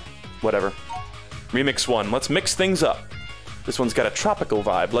 Whatever. Remix 1. Let's mix things up. This one's got a tropical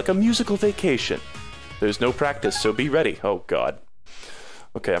vibe, like a musical vacation. There's no practice, so be ready. Oh god.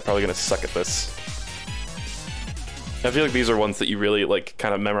 Okay, I'm probably gonna suck at this. I feel like these are ones that you really, like,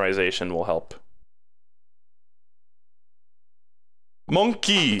 kind of memorization will help.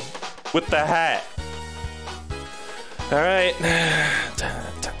 Monkey! With the hat! Alright.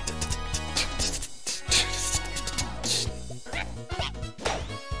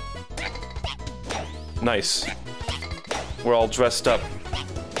 Nice. We're all dressed up.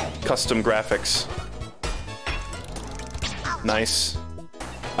 Custom graphics. Nice.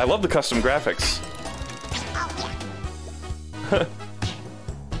 I love the custom graphics.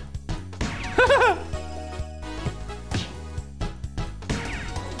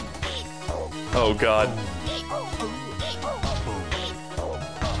 Oh god.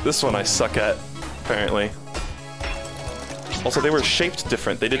 This one I suck at, apparently. Also, they were shaped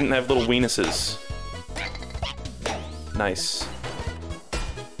different. They didn't have little weenuses. Nice.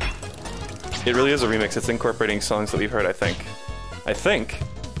 It really is a remix. It's incorporating songs that we've heard, I think. I think.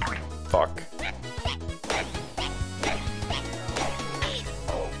 Fuck.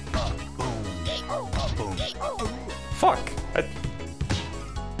 Fuck.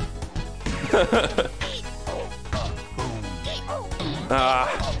 Ah.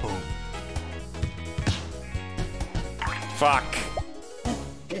 Fuck.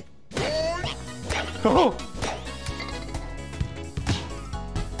 Oh.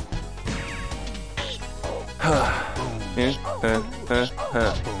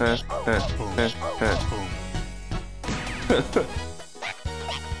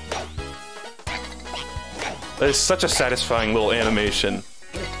 That is such a satisfying little animation.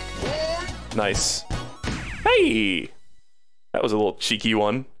 Nice. Hey! That was a little cheeky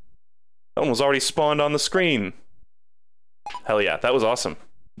one. That one was already spawned on the screen. Hell yeah, that was awesome.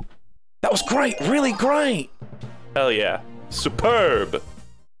 That was great, really great! Hell yeah. Superb!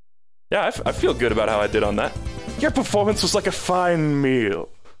 Yeah, I feel good about how I did on that. Your performance was like a fine meal.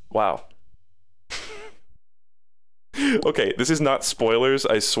 Wow. Okay, this is not spoilers,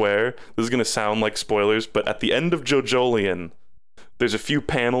 I swear. This is gonna sound like spoilers, but at the end of JoJolion, there's a few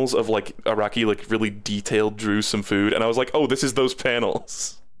panels of like Araki like really detailed drew some food, and I was like, oh, this is those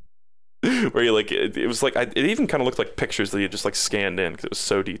panels. Where you like, it was like, it even kind of looked like pictures that you just like scanned in, because it was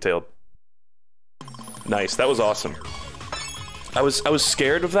so detailed. Nice, that was awesome. I was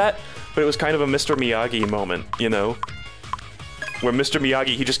scared of that, but it was kind of a Mr. Miyagi moment, you know? Where Mr.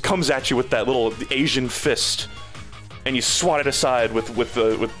 Miyagi, he just comes at you with that little Asian fist, and you swat it aside with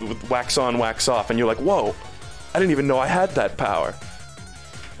wax on, wax off, and you're like, whoa, I didn't even know I had that power.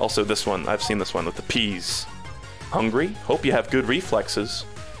 Also this one, I've seen this one with the peas. Hungry? Hope you have good reflexes.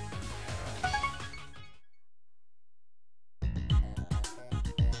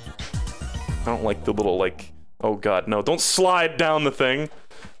 I don't like the little, like, oh god, no, don't slide down the thing.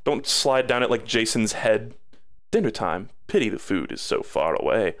 Don't slide down it like Jason's head. Dinner time. Pity the food is so far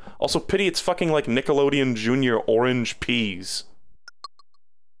away. Also, pity it's fucking like Nickelodeon Junior orange peas.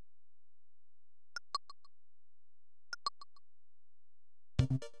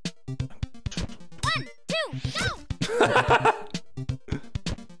 One, two, go!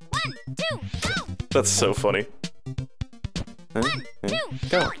 One, two, go! That's so funny. One, two,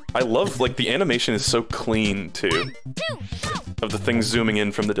 Go. I love, like, the animation is so clean, too. One, two, go! Of the thing zooming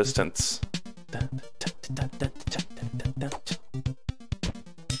in from the distance.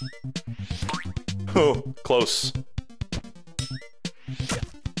 Oh, close.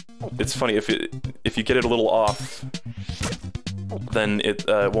 It's funny, if you get it a little off, then it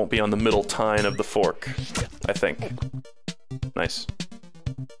won't be on the middle tine of the fork, I think. Nice.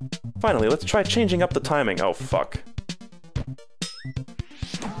 Finally, let's try changing up the timing. Oh, fuck.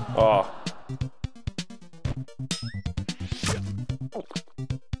 Oh.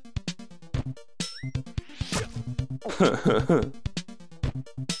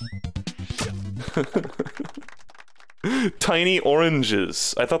 Tiny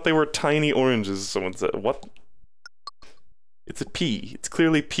oranges. I thought they were tiny oranges, someone said. What? It's a pea. It's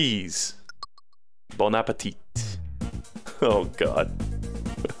clearly peas. Bon appetit. Oh, God.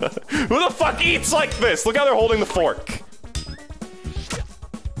 Who the fuck eats like this? Look how they're holding the fork.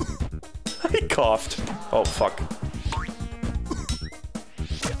 He coughed. Oh, fuck.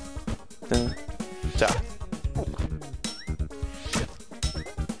 Ja.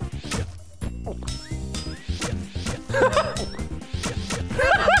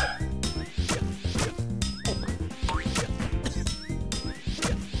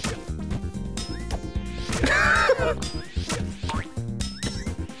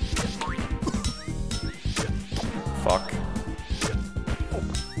 Fuck.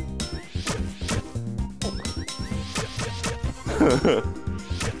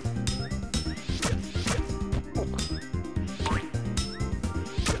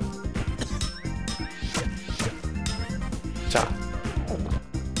 Cha.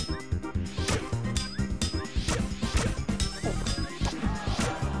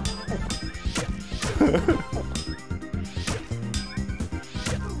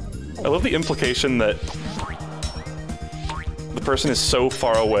 I love the implication that the person is so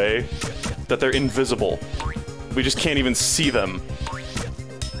far away that they're invisible. We just can't even see them.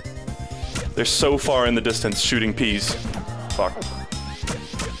 They're so far in the distance shooting peas. Fuck.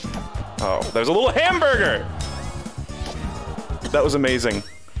 Oh, there's a little hamburger! That was amazing.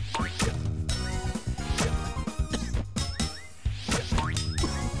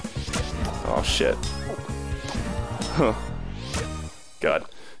 Oh, shit. Huh. God.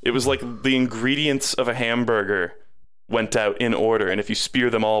 It was like the ingredients of a hamburger went out in order, and if you spear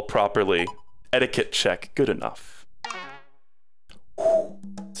them all properly, etiquette check, good enough.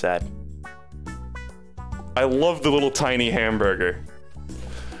 Sad. I love the little tiny hamburger.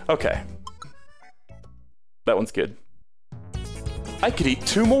 Okay. That one's good. I could eat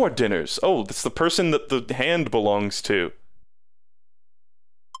 2 more dinners. Oh, that's the person that the hand belongs to.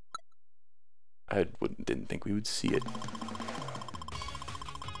 I didn't think we would see it.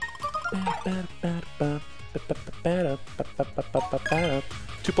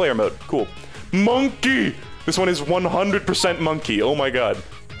 2-player mode. Cool. Monkey! This one is 100% monkey. Oh my god.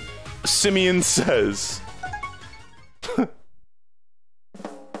 Simeon says.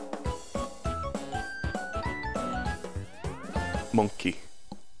 Monkey.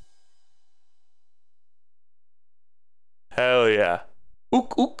 Hell yeah.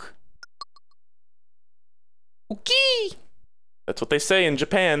 Ook ook. Ookie! That's what they say in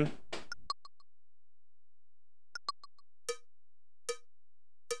Japan.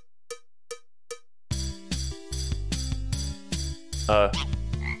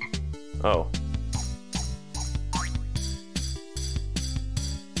 Oh.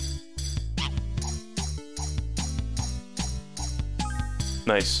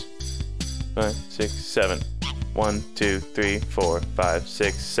 Nice. 5, 6, 7. 1, 2, 3, 4, 5,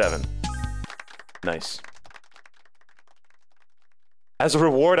 6, 7. Nice. As a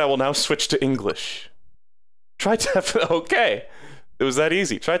reward, I will now switch to English. Try tapping. Okay. It was that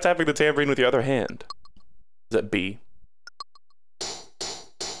easy. Try tapping the tambourine with your other hand. Is that B?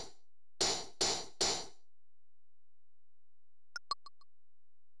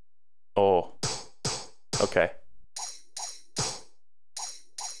 Oh. Okay.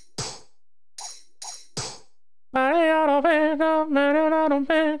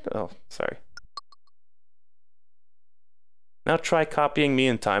 Oh, sorry. Now try copying me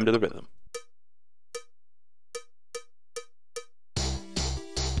in time to the rhythm.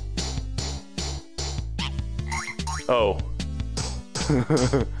 Oh.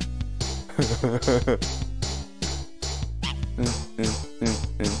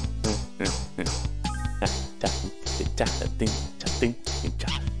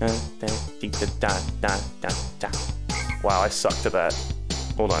 Wow, I sucked at that.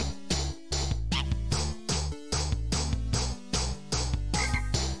 Hold on.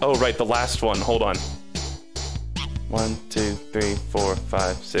 Oh, right, the last one. Hold on. 1, 2, 3, 4,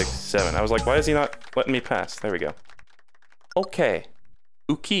 5, 6, 7. I was like, why is he not letting me pass? There we go. Okay.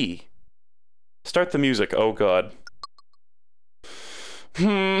 Uki. Start the music. Oh, God.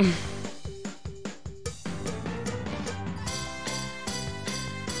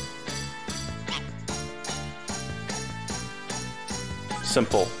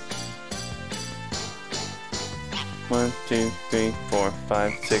 Simple. 1, 2, 3, 4,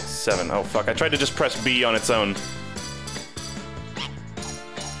 5, 6, 7. Oh, fuck. I tried to just press B on its own.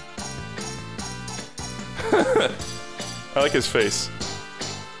 I like his face.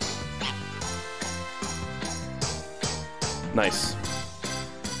 Nice.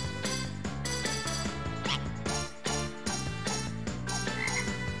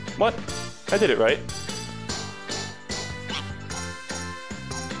 What? I did it right.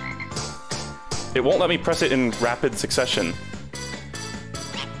 It won't let me press it in rapid succession.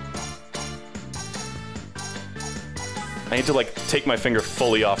 I need to, like, take my finger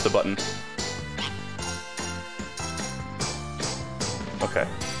fully off the button. Okay.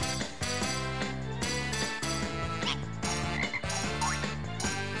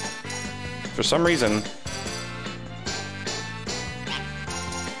 For some reason...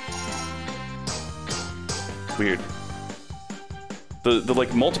 Weird. The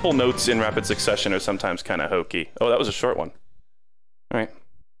like multiple notes in rapid succession are sometimes kind of hokey. Oh, that was a short one. All right.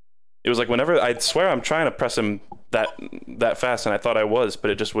 It was like whenever I swear I'm trying to press him that fast, and I thought I was, but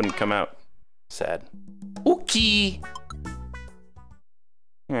it just wouldn't come out. Sad. Okay.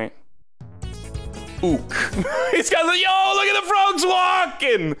 All right. Ook. He's got the yo. Look at the frogs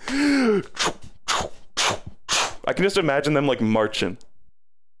walking. I can just imagine them like marching.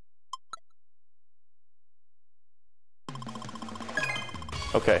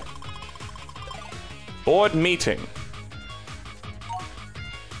 Okay. Board meeting.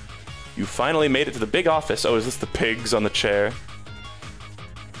 You finally made it to the big office. Oh, is this the pigs on the chair?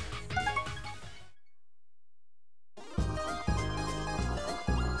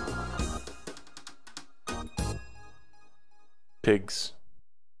 Pigs.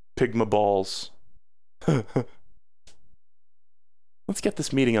 Pigma balls. Let's get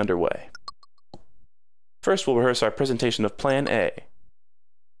this meeting underway. First, we'll rehearse our presentation of Plan A.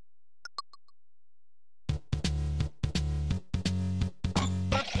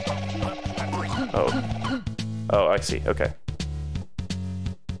 Oh. Oh, I see. Okay.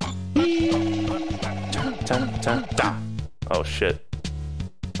 Oh, shit.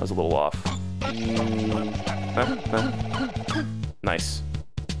 That was a little off. Nice.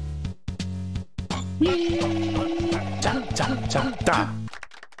 Cha, cha, cha, da.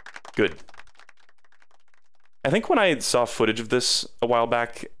 Good. I think when I saw footage of this a while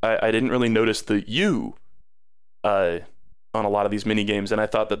back, I didn't really notice the U on a lot of these mini games, and I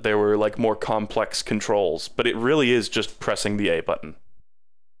thought that there were like more complex controls, but it really is just pressing the A button.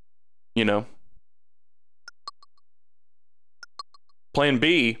 You know? Plan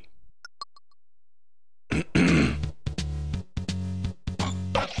B.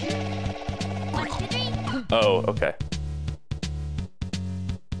 Oh, okay.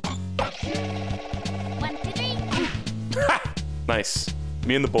 1, 2, 3. Ha! Nice.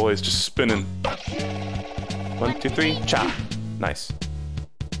 Me and the boys just spinning. 1, 2, 3, cha. Nice.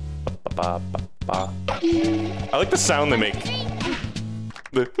 Ba, ba, ba, ba. I like the sound they make.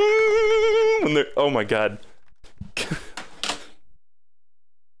 The when they're, oh my god.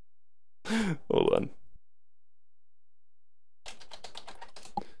 Hold on.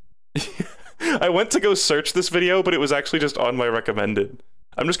 I went to go search this video, but it was actually just on my recommended.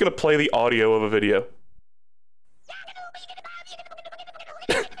 I'm just gonna play the audio of a video.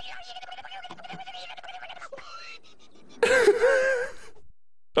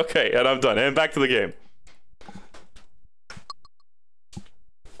 Okay, and I'm done. And back to the game.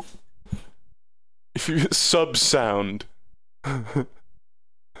 If you sub sound.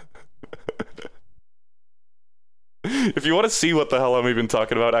 If you want to see what the hell I'm even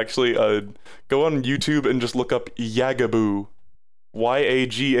talking about, actually, go on YouTube and just look up Yagaboo.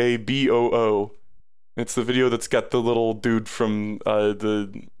 Y-A-G-A-B-O-O. It's the video that's got the little dude from,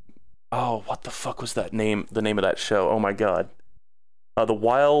 the... Oh, what the fuck was that name? The name of that show? Oh my god. The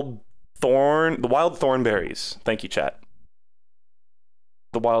Wild Thornberries. Thank you, chat.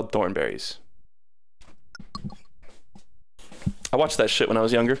 The Wild Thornberries. I watched that shit when I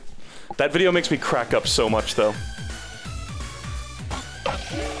was younger. That video makes me crack up so much, though. 1,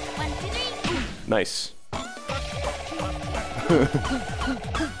 2, 3. Nice.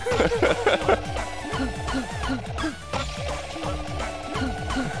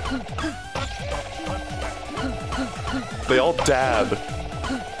 They all dab.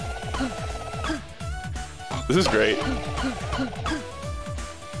 This is great. 1, 2,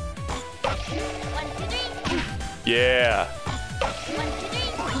 3. Yeah. 1, 2,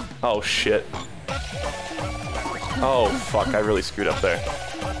 3. Oh shit. Oh fuck, I really screwed up there.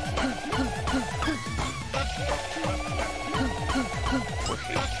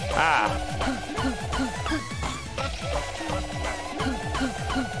 Ah.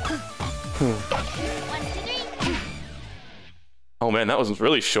 1, 2, 3. Oh man, that was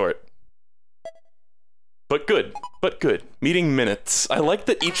really short. But good, but good. Meeting minutes. I like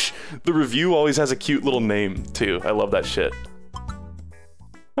that the review always has a cute little name, too. I love that shit.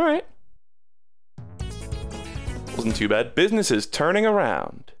 Alright. Wasn't too bad. Business is turning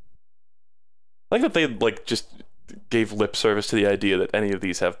around. I like that they, like, just gave lip service to the idea that any of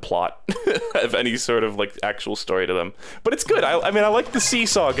these have plot. Have any sort of, like, actual story to them. But it's good. I mean, I like the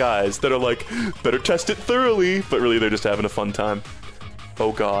seesaw guys that are like, better test it thoroughly, but really they're just having a fun time.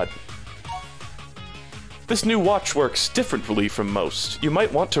 Oh god. This new watch works differently from most. You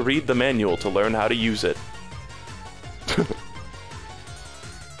might want to read the manual to learn how to use it.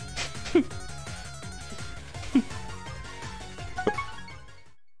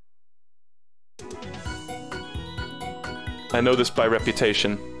 I know this by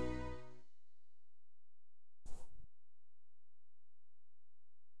reputation.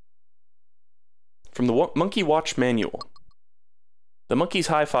 From the Monkey Watch manual. The monkeys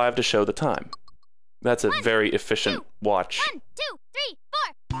high five to show the time. That's a very efficient watch. 1,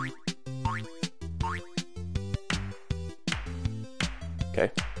 2, 3, 4.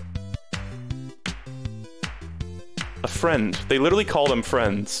 Okay. A friend. They literally call them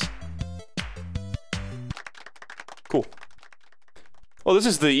friends. Cool. Well, this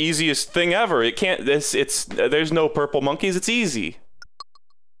is the easiest thing ever. It can't. There's no purple monkeys. It's easy.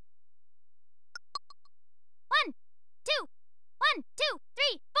 1, 2, 1, 2,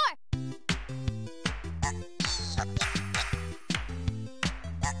 3, 4.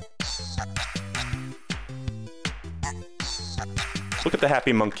 Look at the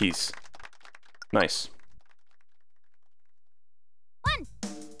happy monkeys. Nice. 1, 2,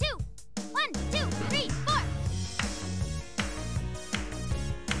 1, 2, 3, 4.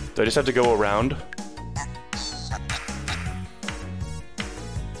 Do I just have to go around?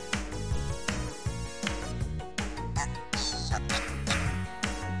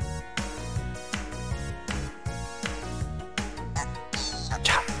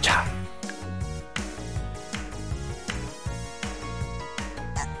 Cha, cha.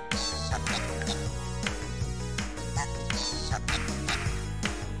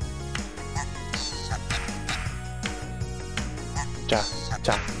 cha,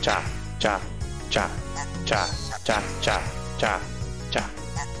 cha, cha, cha, cha, cha, cha, cha, cha,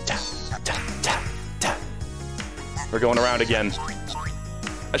 cha, cha, cha, cha, cha. We're going around again.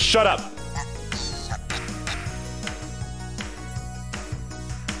 Shut up!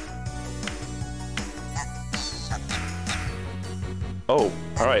 Oh,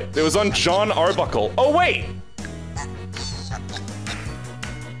 alright. It was on John Arbuckle. Oh, wait!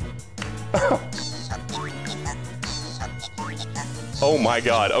 Oh my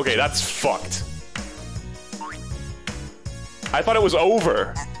god. Okay, that's fucked. I thought it was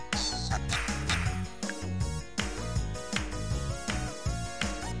over.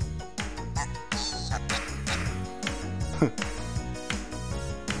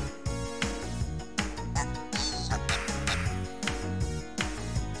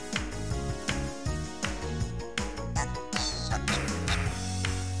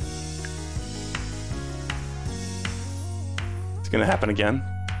 It's gonna happen again.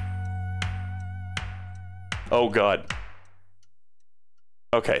 Oh god.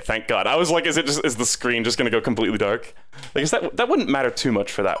 Okay, thank god. I was like, is the screen just gonna go completely dark? Like, that wouldn't matter too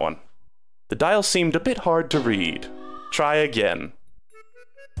much for that one. The dial seemed a bit hard to read. Try again.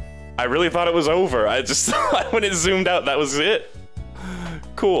 I really thought it was over. I just thought when it zoomed out, that was it.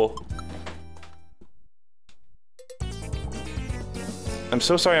 Cool. I'm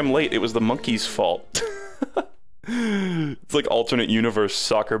so sorry I'm late. It was the monkey's fault. It's like alternate universe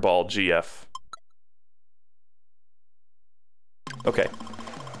soccer ball GF. Okay.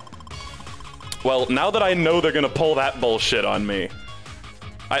 Well, now that I know they're gonna pull that bullshit on me,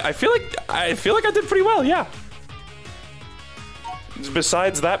 I feel like I did pretty well, yeah.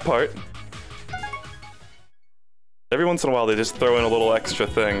 Besides that part. Every once in a while they just throw in a little extra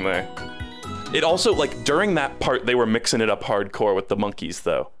thing there. It also, like, during that part they were mixing it up hardcore with the monkeys,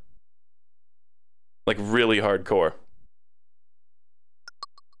 though. Like, really hardcore.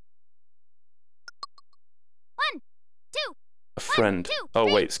 1, 2. A friend. 1, 2, oh,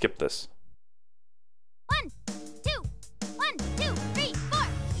 3. wait, skip this. 1, 2. 1, 2, 3, 4.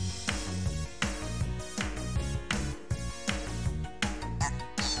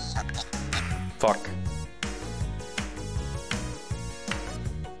 Fuck.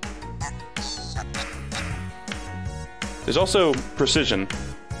 There's also precision.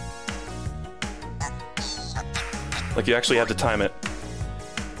 Like, you actually have to time it.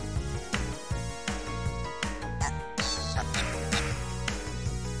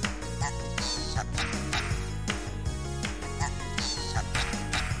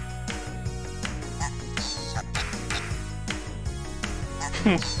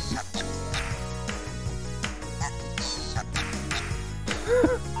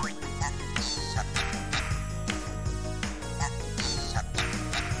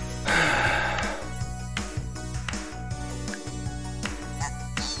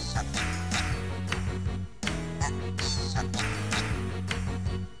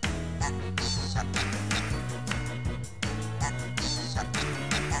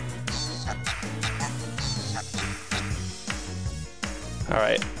 All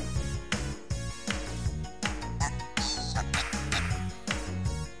right.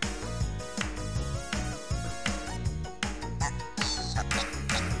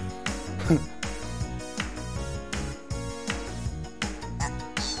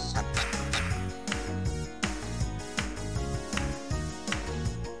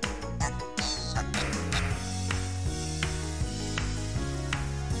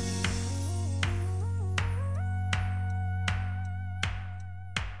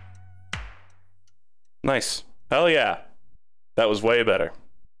 Nice. Hell yeah. That was way better.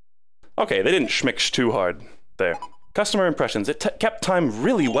 Okay, they didn't schmix too hard there. Customer impressions. It kept time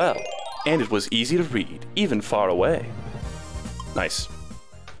really well. And it was easy to read, even far away. Nice.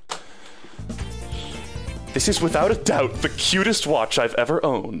 This is without a doubt the cutest watch I've ever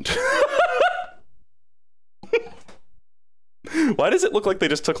owned. Why does it look like they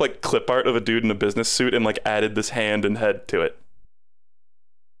just took like clip art of a dude in a business suit and like added this hand and head to it?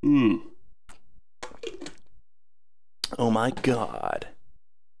 Oh my god.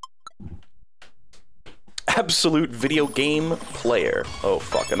 Absolute video game player. Oh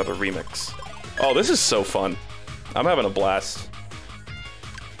fuck, another remix. Oh, this is so fun. I'm having a blast.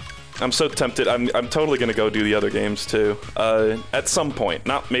 I'm so tempted. I'm totally gonna go do the other games too. At some point.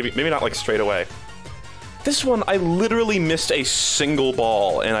 Maybe not like straight away. This one, I literally missed a single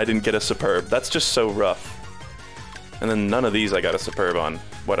ball and I didn't get a superb. That's just so rough. And then none of these I got a superb on.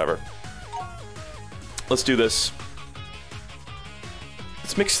 Whatever. Let's do this.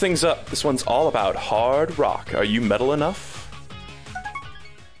 Let's mix things up. This one's all about hard rock. Are you metal enough?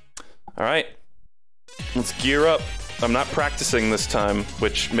 All right. Let's gear up. I'm not practicing this time,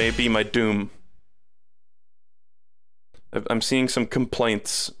 which may be my doom. I'm seeing some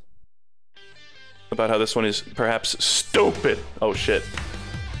complaints about how this one is perhaps stupid. Oh shit.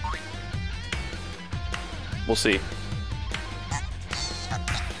 We'll see.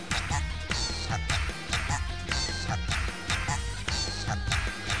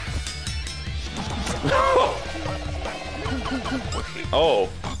 Oh.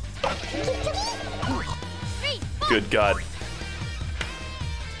 Good God.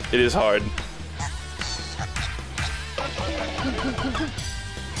 It is hard.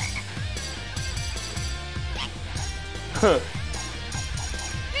 Huh.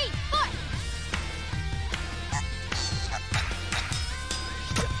 3, 4.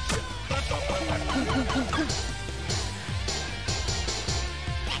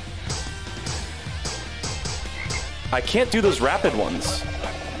 I can't do those rapid ones. 3,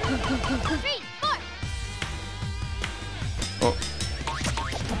 4. Oh.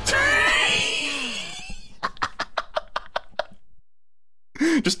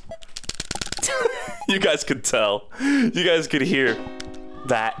 Just you guys could tell. You guys could hear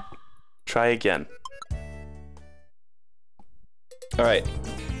that. Try again. All right.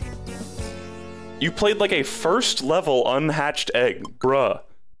 You played like a first level unhatched egg, bruh.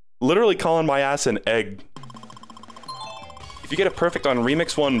 Literally calling my ass an egg. If you get it perfect on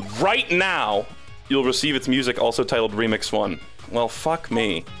Remix 1 right now, you'll receive its music also titled Remix 1. Well, fuck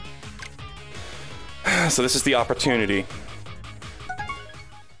me. So this is the opportunity.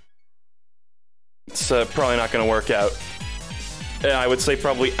 It's probably not gonna work out. And I would say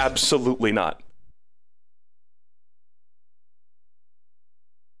probably absolutely not.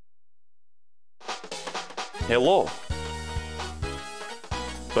 Hello.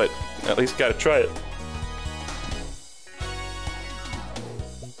 But at least gotta try it.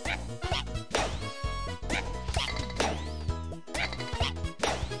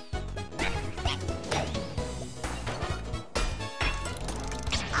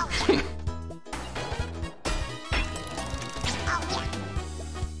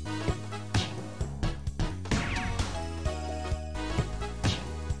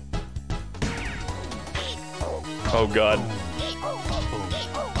 Oh God.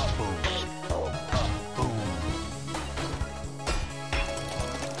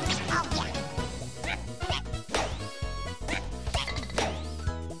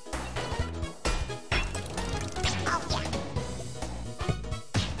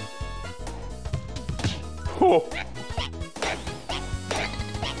 Oh.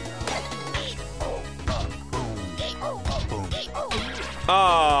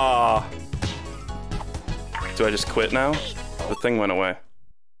 Ah. Do I just quit now? The thing went away.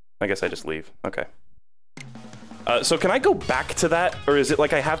 I guess I just leave. Okay. So can I go back to that, or is it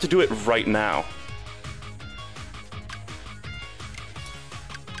like I have to do it right now?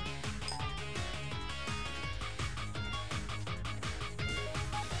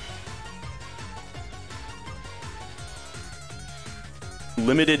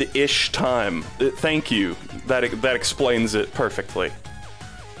 Limited-ish time. Thank you. That explains it perfectly.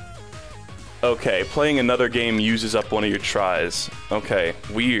 Okay, playing another game uses up one of your tries. Okay,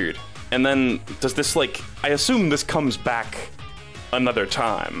 weird. And then, does this, like... I assume this comes back another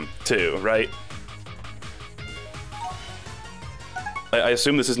time, too, right? I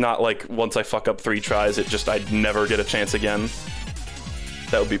assume this is not, like, once I fuck up 3 tries, I'd never get a chance again.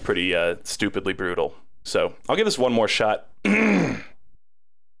 That would be pretty, stupidly brutal. So, I'll give this one more shot.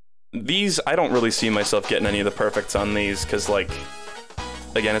 These, I don't really see myself getting any of the perfects on these, because, like...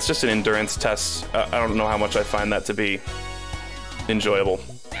 Again, it's just an endurance test. I don't know how much I find that to be enjoyable.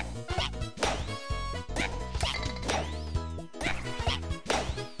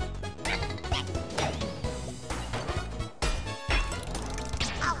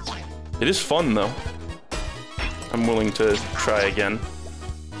 It is fun, though. I'm willing to try again.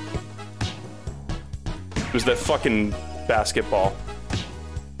 It was that fucking basketball.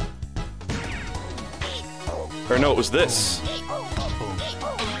 Or no, it was this.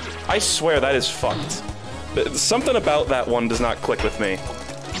 I swear that is fucked. Something about that one does not click with me.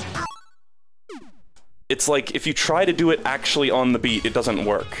 It's like, if you try to do it actually on the beat, it doesn't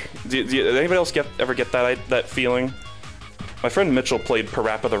work. Did anybody else ever get that feeling? My friend Mitchell played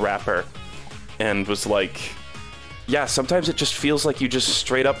Parappa the Rapper, and was like, yeah, sometimes it just feels like you just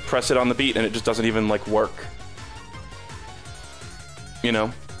straight up press it on the beat and it just doesn't even, like, work. You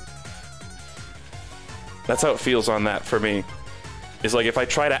know? That's how it feels on that for me. Is like, if I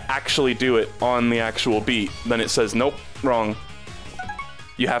try to actually do it on the actual beat, then it says, nope, wrong.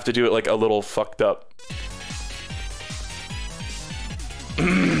 You have to do it, like, a little fucked up.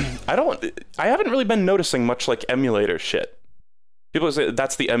 I haven't really been noticing much like emulator shit. People say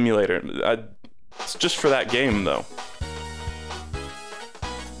that's the emulator. It's just for that game though.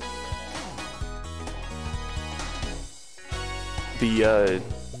 The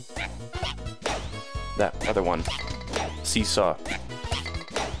that other one, Seesaw.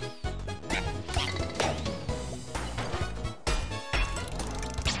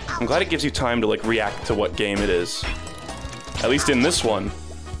 I'm glad it gives you time to like react to what game it is. At least in this one.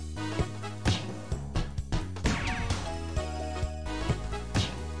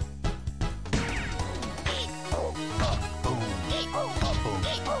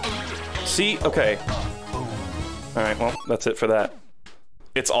 See? Okay. Alright, well, that's it for that.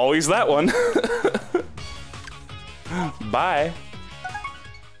 It's always that one. Bye.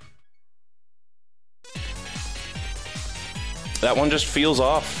 That one just feels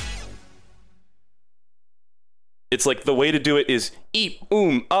off. It's like the way to do it is eep,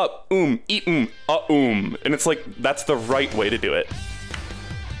 up, eep, and it's like, that's the right way to do it.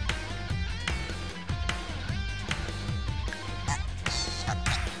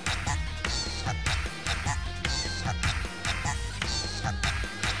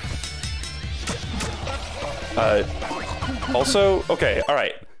 Also, okay,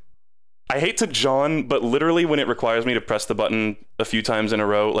 alright. I hate to John, but literally when it requires me to press the button a few times in a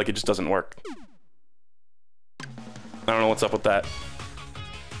row, like, it just doesn't work. I don't know what's up with that.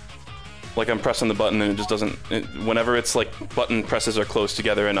 Like, I'm pressing the button and it just doesn't... whenever it's, like, button presses are close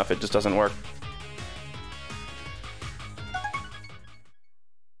together enough, it just doesn't work.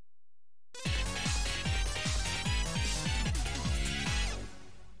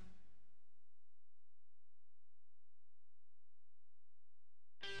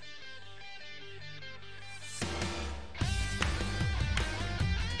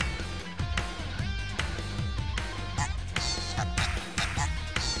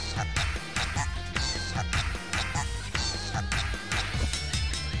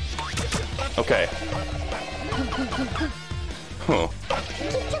 Okay. Huh.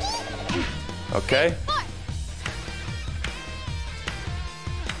 Okay.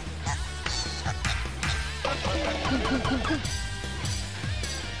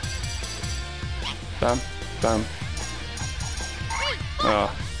 Bam, bam.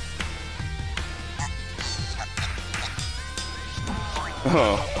 Oh.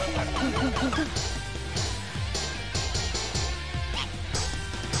 Oh.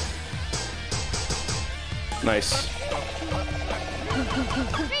 Nice.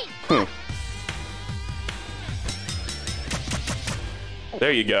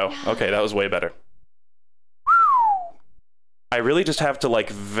 There you go. Okay, that was way better. I really just have to, like,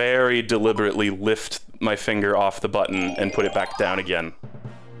 very deliberately lift my finger off the button and put it back down again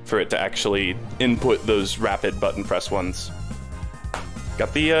for it to actually input those rapid button press ones.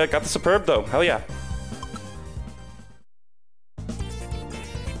 Got the Superb, though. Hell yeah.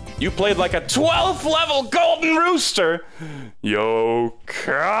 You played like a 12th level Golden Rooster! Yo,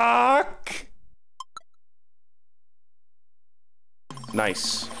 cock!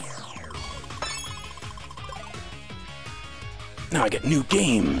 Nice. Now I get new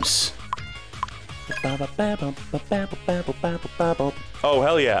games. Oh,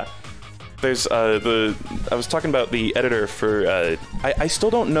 hell yeah. There's, I was talking about the editor for, I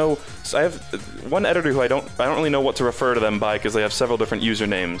still don't know, so I have one editor who I don't really know what to refer to them by because they have several different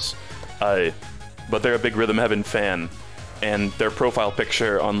usernames, but they're a big Rhythm Heaven fan, and their profile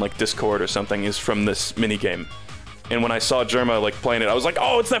picture on, like, Discord or something is from this minigame. And when I saw Jerma, like, playing it, I was like,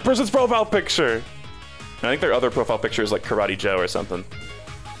 oh, it's that person's profile picture! And I think their other profile picture is, like, Karate Joe or something.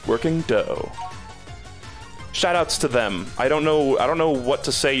 Working Dough. Shoutouts to them. I don't know what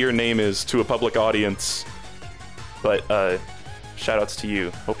to say your name is to a public audience, but shoutouts to you.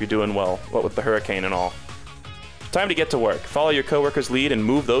 Hope you're doing well. What with the hurricane and all. Time to get to work. Follow your coworker's lead and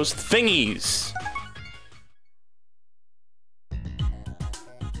move those thingies.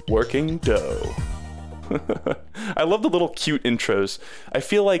 Working Dough. I love the little cute intros. I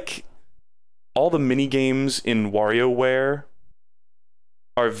feel like all the mini games in WarioWare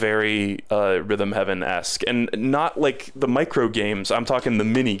are very Rhythm Heaven-esque, and not like the micro games. I'm talking the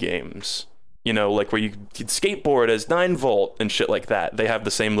mini games. You know, like where you'd skateboard as 9-Volt and shit like that. They have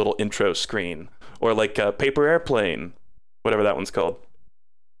the same little intro screen, or like Paper Airplane, whatever that one's called.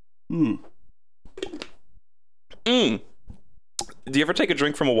 Do you ever take a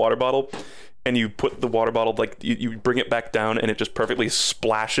drink from a water bottle and you put the water bottle, like you bring it back down and it just perfectly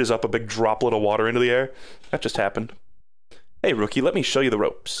splashes up a big droplet of water into the air? That just happened. Hey, rookie, let me show you the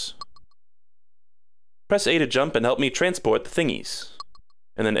ropes. Press A to jump and help me transport the thingies.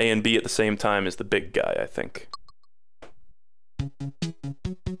 And then A and B at the same time is the big guy, I think.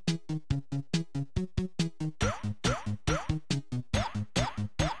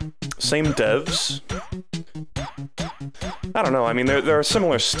 same devs. I don't know. I mean, they're a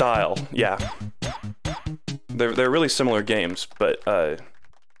similar style. Yeah, they're really similar games, but I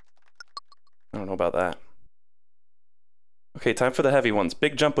don't know about that. Okay, time for the heavy ones.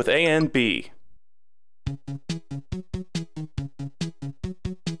 Big jump with A and B.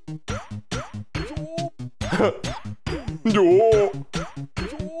 Yo.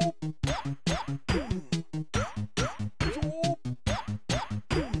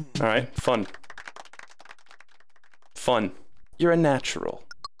 Alright, fun. Fun. You're a natural.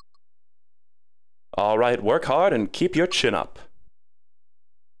 Alright, work hard and keep your chin up.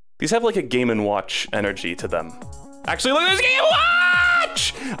 These have like a Game & Watch energy to them. Actually, look at this Game &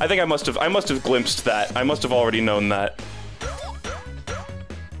 Watch! I think I must have glimpsed that. I must have already known that.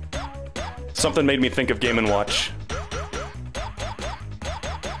 Something made me think of Game & Watch.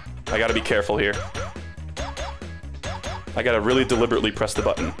 I gotta be careful here. I gotta really deliberately press the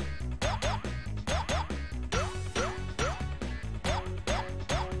button.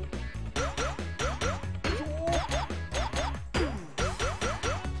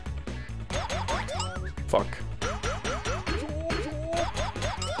 Fuck.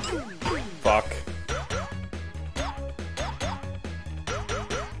 Fuck.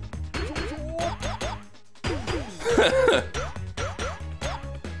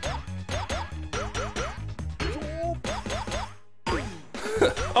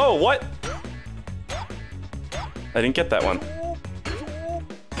 Oh, what? I didn't get that one.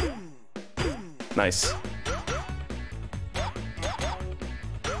 Nice.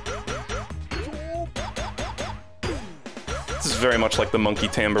 This is very much like the monkey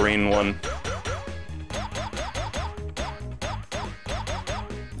tambourine one.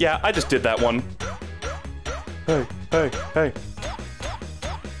 Yeah, I just did that one. Hey, hey, hey.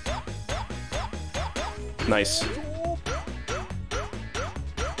 Nice.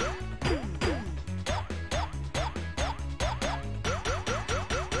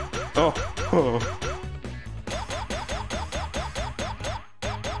 Oh. Oh.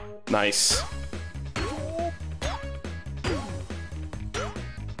 Nice.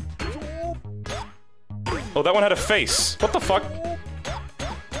 Oh, that one had a face. What the fuck?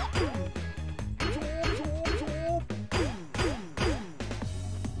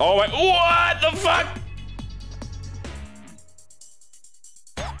 Oh my, what the fuck?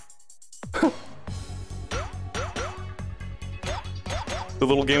 The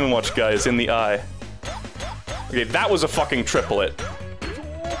little Game & Watch guy is in the eye. Okay, that was a fucking triplet.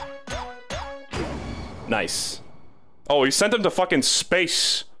 Nice. Oh, he sent him to fucking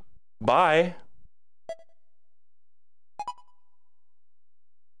space. Bye.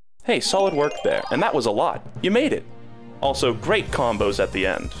 Hey, solid work there. And that was a lot. You made it. Also, great combos at the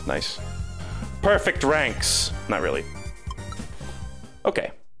end. Nice. Perfect ranks. Not really.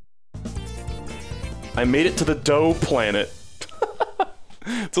 Okay. I made it to the Dough planet.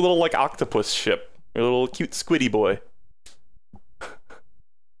 It's a little, like, octopus ship. A little cute squiddy boy.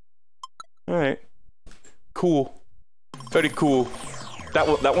 Alright. Cool. Very cool. That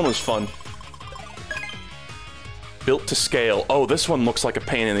one was fun. Built to scale. Oh, this one looks like a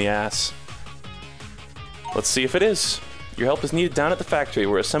pain in the ass. Let's see if it is. Your help is needed down at the factory.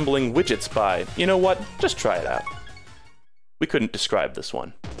 We're assembling widgets by... You know what? Just try it out. We couldn't describe this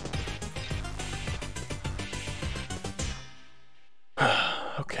one.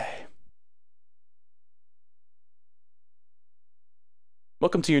 Okay.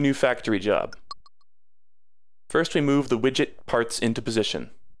 Welcome to your new factory job. First, we move the widget parts into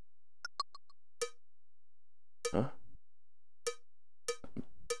position. Huh?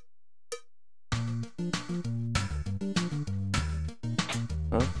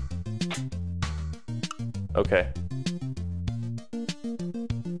 Huh? Okay.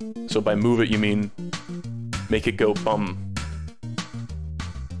 So by move it, you mean make it go bum.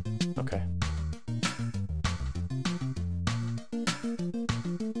 Okay.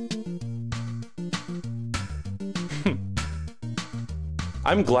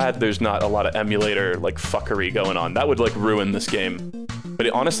 I'm glad there's not a lot of emulator, like, fuckery going on. That would, like, ruin this game. But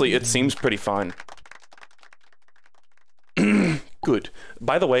honestly, it seems pretty fine. Good.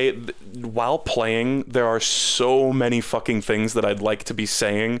 By the way, while playing, there are so many fucking things that I'd like to be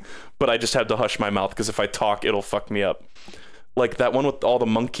saying, but I just had to hush my mouth, because if I talk, it'll fuck me up. Like, that one with all the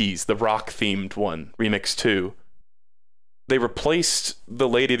monkeys, the rock-themed one, Remix 2. They replaced the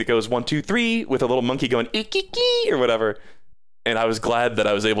lady that goes 1, 2, 3 with a little monkey going ikiki or whatever. And I was glad that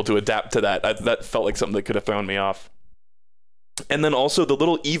I was able to adapt to that. That felt like something that could have thrown me off. And then also the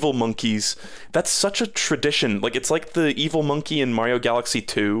little evil monkeys. That's such a tradition. Like, it's like the evil monkey in Mario Galaxy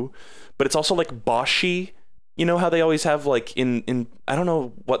 2, but it's also like Boshi. you know how they always have like in I don't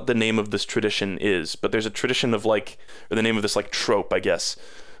know what the name of this tradition is, but there's a tradition of like, or the name of this like trope, I guess,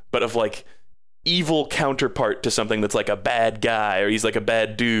 but of like evil counterpart to something that's like a bad guy, or he's like a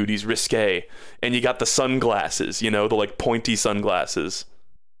bad dude, he's risque, and you got the sunglasses, you know, the like pointy sunglasses.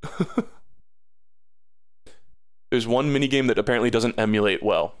 There's one minigame that apparently doesn't emulate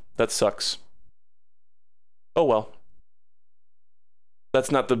well. That sucks. Oh well. That's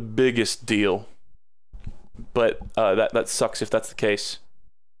not the biggest deal. But that sucks if that's the case.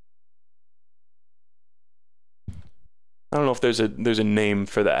 I don't know if there's a name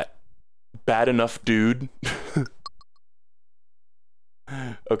for that. Bad enough dude.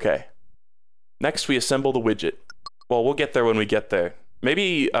 Okay. Next we assemble the widget. Well, we'll get there when we get there.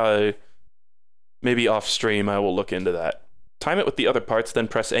 Maybe off stream I will look into that. Time it with the other parts, then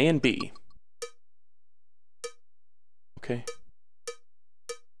press A and B. Okay.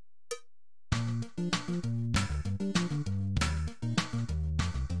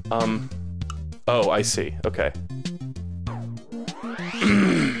 Oh, I see. Okay.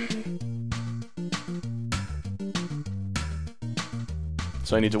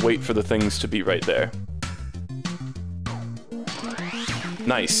 So I need to wait for the things to be right there.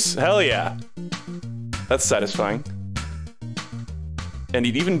 Nice. Hell yeah. That's satisfying. And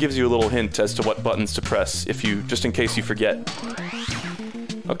it even gives you a little hint as to what buttons to press, if you, just in case you forget.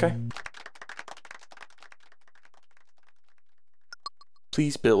 Okay.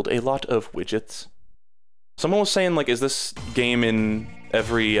 Please build a lot of widgets. Someone was saying, like, is this game in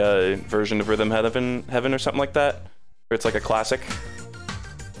every version of Rhythm Heaven or something like that? Or it's like a classic?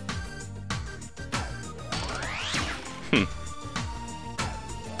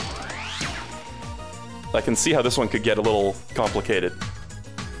 I can see how this one could get a little complicated.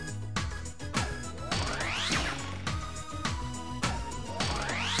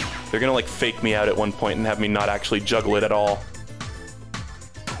 They're gonna, like, fake me out at one point and have me not actually juggle it at all.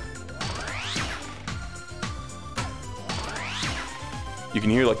 You can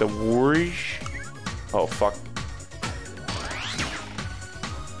hear, like, the whoosh. Oh, fuck.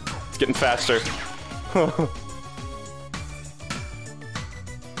 It's getting faster.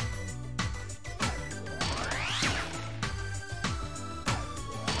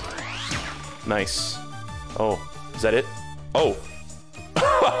 Nice. Oh, is that it? Oh!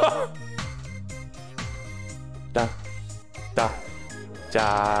 Da. Da.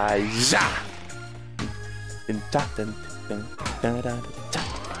 Da. Ja.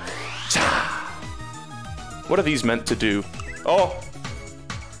 What are these meant to do? Oh!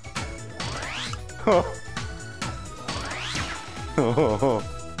 Oh! Oh!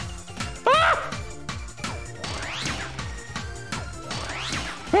 Ah!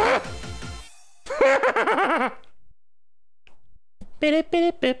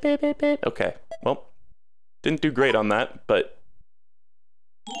 Okay, well, didn't do great on that, but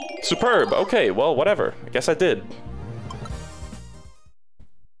superb. Okay, well, whatever. I guess I did.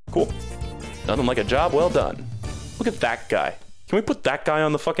 Cool. Nothing like a job well done. Look at that guy. Can we put that guy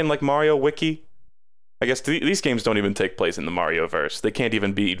on the fucking, like, Mario wiki? I guess these games don't even take place in the Mario-verse. They can't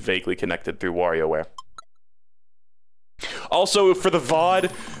even be vaguely connected through WarioWare. Also, for the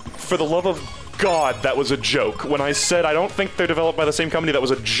VOD, for the love of God, that was a joke. When I said I don't think they're developed by the same company, that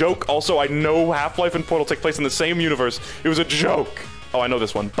was a joke. Also, I know Half-Life and Portal take place in the same universe. It was a joke. Oh, I know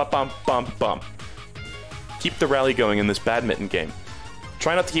this one. Bum-bum-bum-bum. Keep the rally going in this badminton game.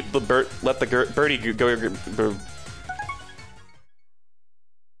 Try not to keep the let the birdie go.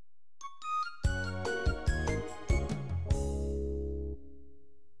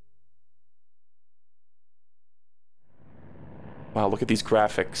 Wow, look at these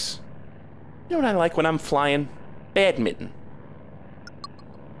graphics. You know what I like when I'm flying? Badminton.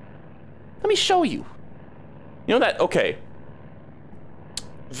 Let me show you. You know that, okay.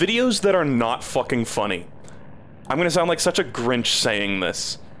 Videos that are not fucking funny. I'm gonna sound like such a Grinch saying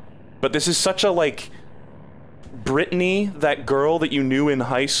this, but this is such a, like, Brittany, that girl that you knew in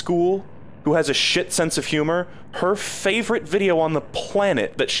high school, who has a shit sense of humor, her favorite video on the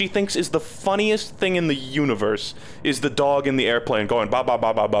planet that she thinks is the funniest thing in the universe is the dog in the airplane going ba ba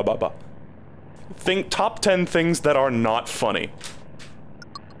ba ba ba ba ba. Think top 10 things that are not funny.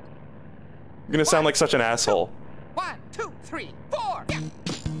 I'm gonna sound like such an asshole. 1, 2, 3, 4.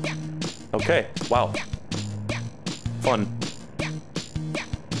 Okay, wow. Fun.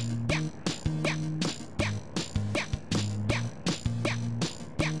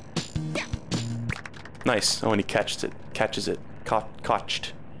 Nice. Oh, and he catches it. Catches it.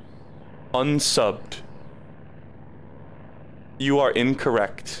 Cotched. Unsubbed. You are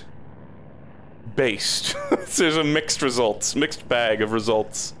incorrect. Based. There's a mixed results. Mixed bag of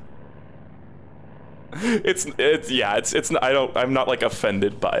results. I'm not like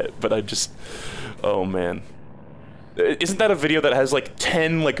offended by it, but I just, oh man. Isn't that a video that has like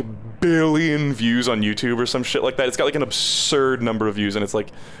 10 like billion views on YouTube or some shit like that? It's got like an absurd number of views and it's like,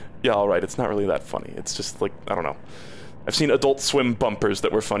 yeah, alright, it's not really that funny. It's just like, I don't know. I've seen Adult Swim bumpers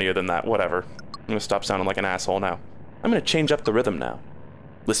that were funnier than that, whatever. I'm gonna stop sounding like an asshole now. I'm gonna change up the rhythm now.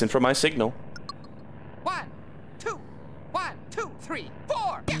 Listen for my signal. 1, 2, 1, 2, 3,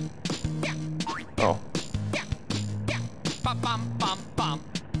 4. Oh. Bum bum bum bum.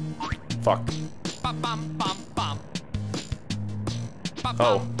 Fuck. Bum bum bum bum. Bum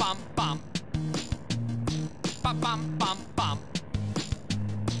Oh. bum bum. Bum bum bum bum.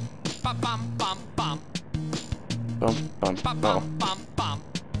 Bum bum bum bum. Bum, bum, Bum oh. bum bum bum.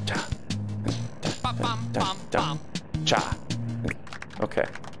 Cha. Bum bum bum Dum. bum. Cha. Okay.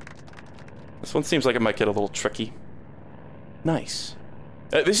 This one seems like it might get a little tricky. Nice.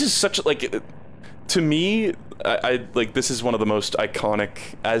 This is such like, to me, I like this is one of the most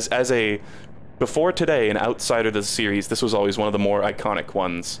iconic as a before today an outsider to the series. This was always one of the more iconic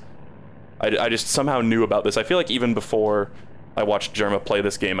ones. I just somehow knew about this. I feel like even before I watched Jerma play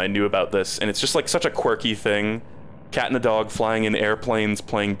this game, I knew about this, and it's just like such a quirky thing. Cat and a dog flying in airplanes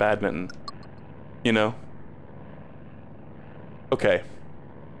playing badminton. You know? Okay.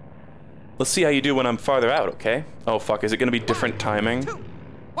 Let's see how you do when I'm farther out, okay? Oh fuck, is it gonna be different timing?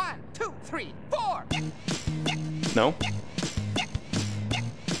 1, 2, 3, 4. No?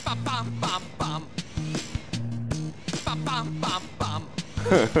 Bum bum bum bum. Bum bum bum bum.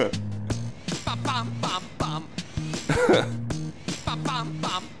 Bum bum bum bum. Bum bum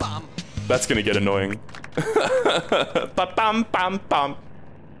bum bum. That's gonna get annoying. Ba-bum-bum-bum.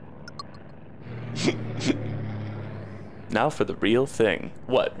 Now for the real thing.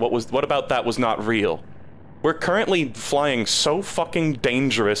 What about that was not real? We're currently flying so fucking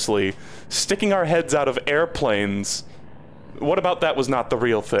dangerously, sticking our heads out of airplanes. What about that was not the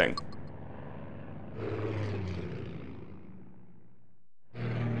real thing?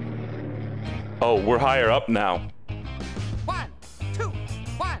 Oh, we're higher up now. 1, 2,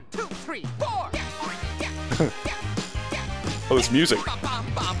 1, 2, 3, 4. Oh, this music. Bum bum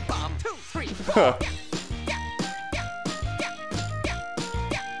bum bum. 2, 3, 4.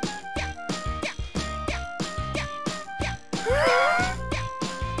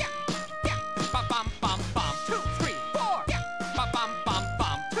 Bum bum bum bum. 2, 3, 4. Bum bum bum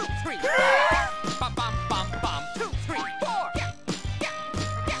bum. 2, 3, 4. Bum bum bum bum. 2, 3, 4.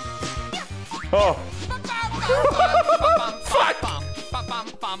 Oh. Fuck! Bum bum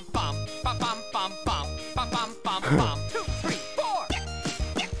bum bum. Bum bum bum bum. Bum bum bum bum. 2, 3, 4.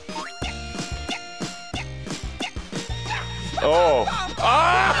 Oh.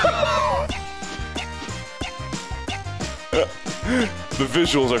 Ah! The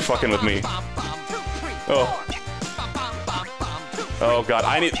visuals are fucking with me. Oh. Oh god,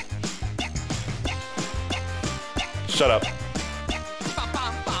 I need... Shut up.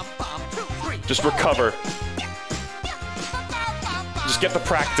 Just recover. Just get the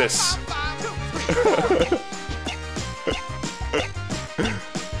practice.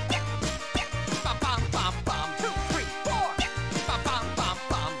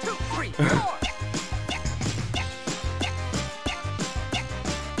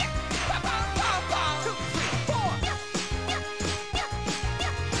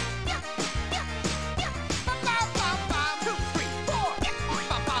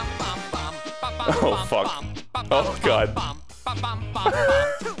 Oh fuck. Oh god.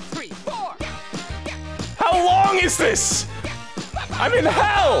 How long is this? I'm in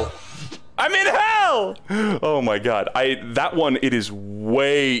hell! I'm in hell! Oh my god. That one, it is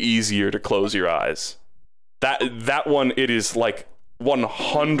way easier to close your eyes. That one, it is like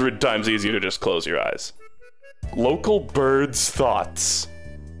 100 times easier to just close your eyes. Local Bird's Thoughts.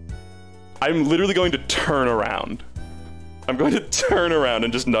 I'm literally going to turn around. I'm going to turn around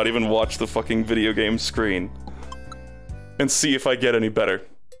and just not even watch the fucking video game screen. And see if I get any better.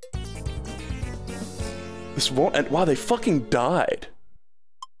 This won't end. Wow, they fucking died.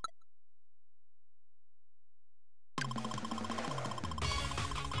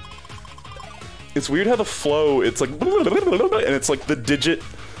 It's weird how the flow, it's like, and it's like the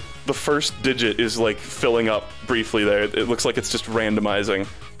first digit is like filling up briefly there. It looks like it's just randomizing.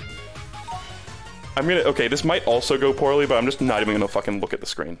 Okay, this might also go poorly, but I'm just not even gonna fucking look at the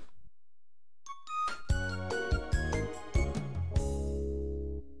screen.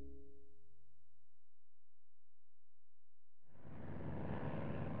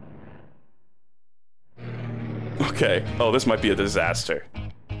 Okay. Oh, this might be a disaster.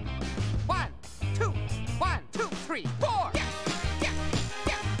 1, 2, 1, 2, 3, 4.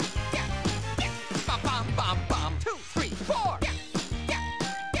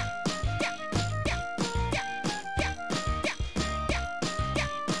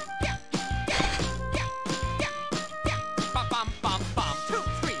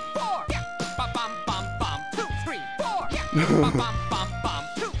 Bum, bum, bum, bum.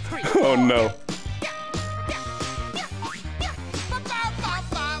 2, 3, 4. Oh no. Bum, bum, bum,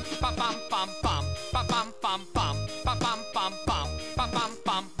 bum. Bum, bum, bum, bum. Bum, bum, bum, bum. Bum, bum, bum, bum. Bum, bum,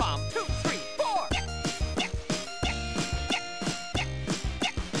 bum, bum. 2, 3, 4.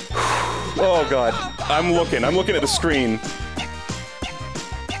 Oh god. I'm looking at the screen.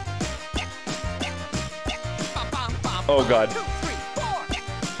 Bum, bum, bum, Oh god. 2, 3, 4.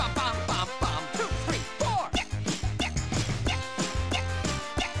 Bum, bum, bum, bum. 2, 3, 4.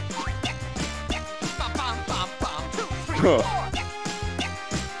 Bum, bum, bum, bum. 2, 3, 4. Huh.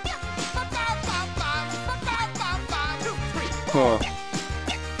 Bum, bum, bum, bum. Bum, bum, bum, bum. 2, 3, 4. Huh.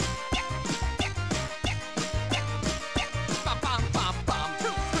 Bum, bum, bum, bum.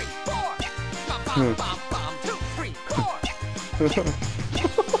 2, 3, 4. Bum, bum, bum, bum. 2, 3, 4.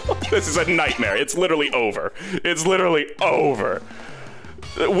 This is a nightmare. It's literally over. It's literally over.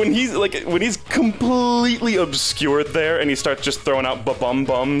 When he's completely obscured there and he starts just throwing out ba-bum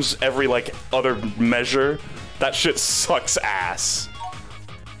bums every like other measure, that shit sucks ass.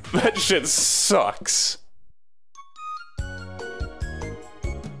 That shit sucks.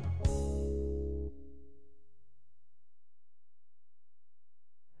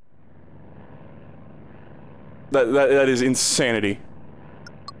 That is insanity.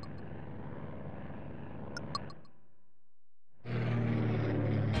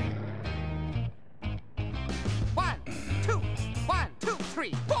 One, two,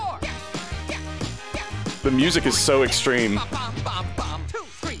 three, 4. The music is so extreme. Bum, bum, bum, bum. 2,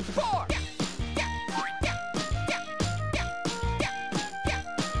 3, 4.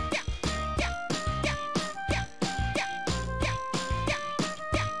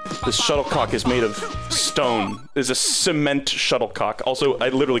 This shuttlecock is made of stone. It's a cement shuttlecock. Also, I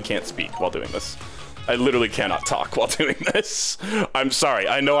literally can't speak while doing this. I literally cannot talk while doing this. I'm sorry.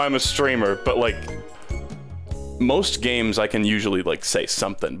 I know I'm a streamer, but like most games I can usually like say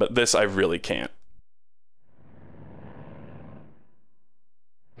something, but this I really can't.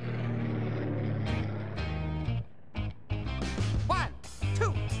 One,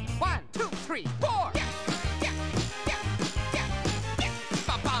 two, three, 4.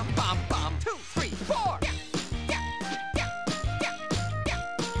 Bum, bum, bum, bum. 2, 3, 4. Bum, bum,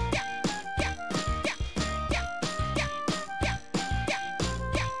 bum, bum.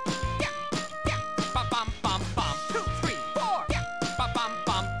 2, 3, 4. Bum, bum,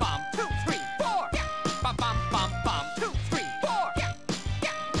 bum, bum. 2, 3, 4. Bum, bum, bum, bum. 2, 3, 4.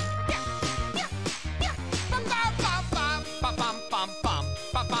 Bum, bum, bum, bum. Bum, bum, bum, bum.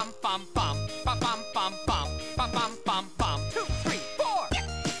 Bum, bum, bum, bum. Bum, bum, bum, bum. Bum, bum, bum, bum. 2, 3, 4.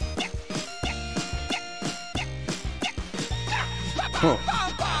 Huh. Bum,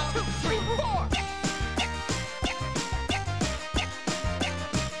 bum. 2, 3, 4.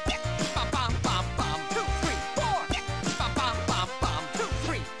 Bum, bum, bum, bum. 2, 3, 4. Bum, bum, bum, bum. 2,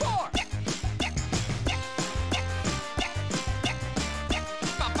 3, 4.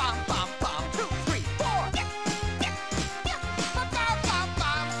 Bum, bum, bum, bum. 2, 3, 4. Bum, bum, bum, bum. Bum, bum, bum, bum. 2, 3,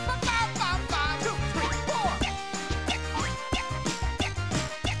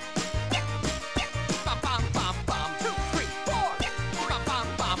 4. Bum, bum, bum, bum. 2, 3, 4. Bum, bum, bum, bum. 2, 3, 4. Bum, bum,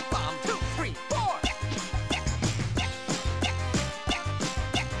 bum, bum. 2, 3,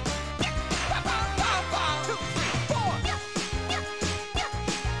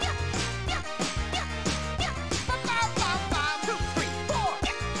 4. Bum, bum, bum, bum. 2, 3, 4.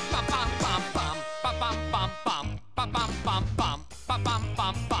 Bum, bum, bum, bum. Bum, bum, bum, bum. Bum, bum, bum, bum. Bum, bum,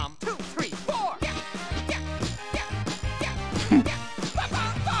 bum, bum. 2, 3, 4. Bum,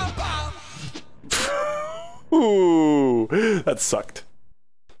 bum, bum, bum. Ooh, that sucked.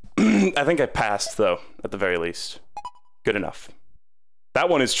 I think I passed though, at the very least. Good enough. That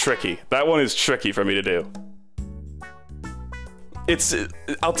one is tricky. That one is tricky for me to do.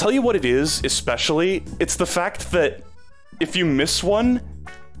 I'll tell you what it is, especially, it's the fact that if you miss one,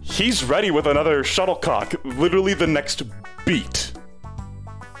 he's ready with another shuttlecock literally the next beat.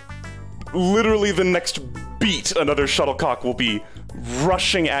 Literally the next beat, another shuttlecock will be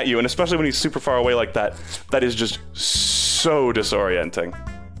rushing at you, and especially when he's super far away like that, that is just so disorienting.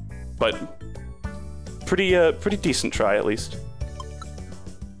 But pretty decent try at least.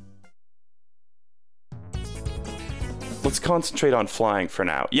 Let's concentrate on flying for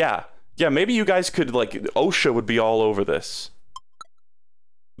now. Yeah, maybe you guys could, like, OSHA would be all over this.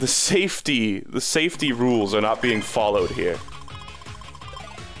 The safety rules are not being followed here.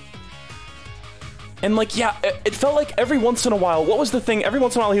 And like, yeah, it felt like every once in a while, what was the thing? Every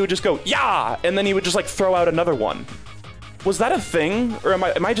once in a while he would just go, yeah, and then he would just like throw out another one. Was that a thing? Or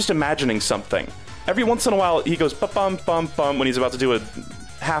am I just imagining something? Every once in a while he goes, ba-bum, bum, bum, when he's about to do a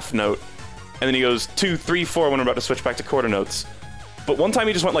half note. and then he goes 2, 3, 4 when I'm about to switch back to quarter notes. But one time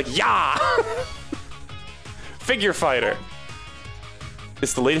he just went like, yeah! Figure Fighter.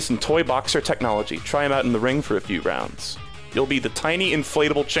 It's the latest in toy boxer technology. Try him out in the ring for a few rounds. You'll be the tiny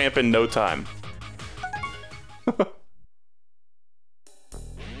inflatable champ in no time.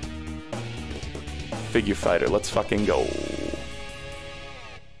 Figure Fighter, let's fucking go.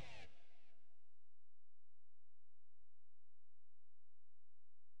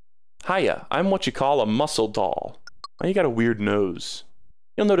 Hiya, I'm what you call a muscle doll. Now you got a weird nose.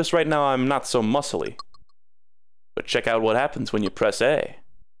 You'll notice right now I'm not so muscly. But check out what happens when you press A.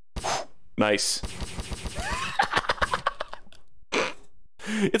 Nice.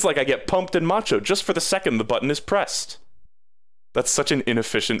 It's like I get pumped and macho just for the second the button is pressed. That's such an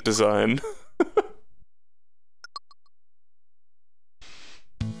inefficient design.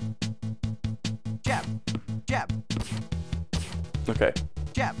 Jab, jab, Okay.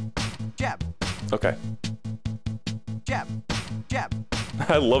 jab, jab, Okay. jab, jab,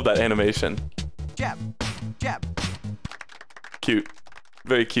 I love that animation. jab, jab. Cute.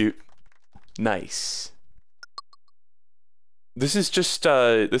 Very cute. Nice. This is just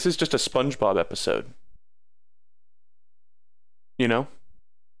a SpongeBob episode. You know?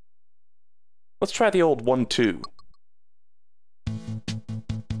 Let's try the old 1-2.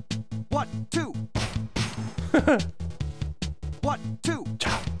 1, 2. 1, 2.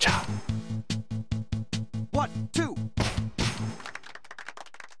 Chop, chop. 1, 2.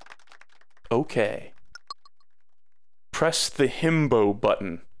 Okay. Press the himbo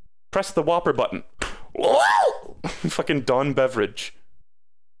button. Press the Whopper button. Fucking Dawn Beverage.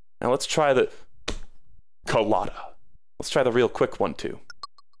 Now let's try the colada. Let's try the real quick 1-2.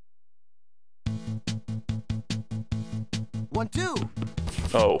 1, 2.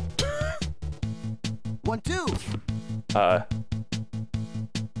 Oh. 1, 2.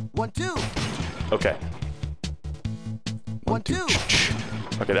 1, 2. Okay. 1, 2.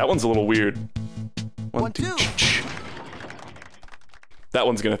 Okay, that one's a little weird. 1, 2. That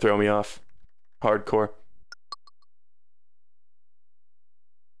one's gonna throw me off. Hardcore.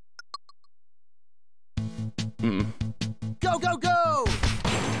 Go, go, go!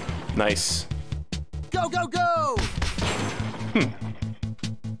 Nice. Go, go, go!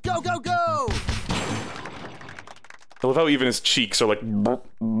 Go, go, go! I love how even his cheeks are like... burp,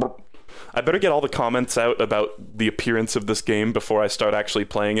 burp. I better get all the comments out about the appearance of this game before I start actually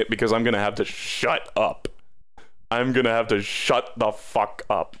playing it, because I'm gonna have to shut up. I'm gonna have to shut the fuck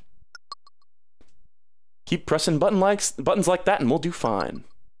up. Keep pressing buttons like that and we'll do fine.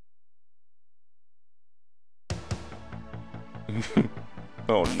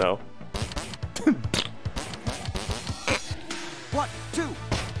 Oh no. 1, 2.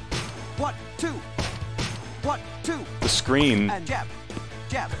 1, 2. 1, 2. The screen. And jab,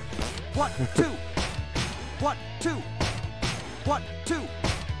 jab. 1, 2. 1, 2. 1, 2.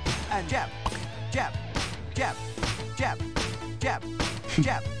 And jab, jab, jab, jab, jab,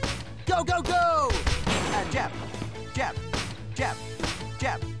 jab. Go, go, go! And jab, jab, jab,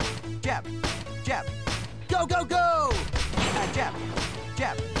 jab, jab, jab. Go, go, go! And jab,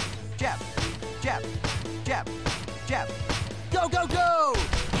 jab, jab, jab, jab, jab. Go, go, go!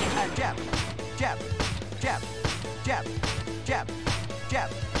 And jab, jab, jab, jab, jab, jab.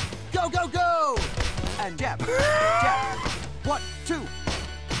 Go, go, go! And jab, jab. 1, 2.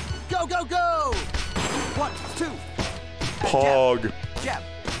 Go, go, go! 1, 2. And Pog. jab,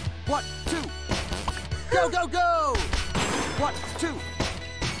 1, 2. Go, go, go! 1, 2.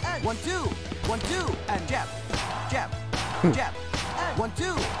 And 1, 2. 1, 2. And jab, jab, jab. And 1, 2.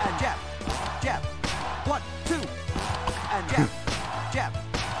 And jab, jab. 1, 2. And jab, jab,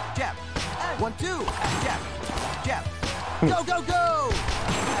 jab. And 1, 2. And jab, jab. Go, go, go!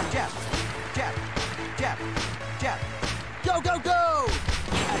 And jab, jab, jab, jab. Go, go, go!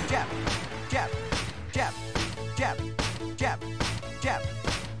 And jab, jab, jab, jab, jab, jab.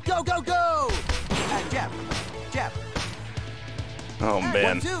 Go, go, go! And jab, jab. Oh And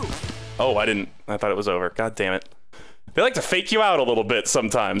man. 1, 2. Oh, I thought it was over. God damn it. They like to fake you out a little bit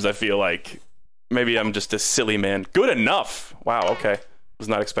sometimes, I feel like. Maybe I'm just a silly man. Good enough! Wow, okay. Was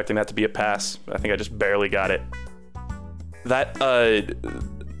not expecting that to be a pass. I think I just barely got it. That,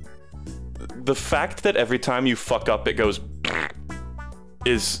 the fact that every time you fuck up it goes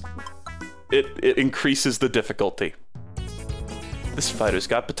is... It increases the difficulty. This fighter's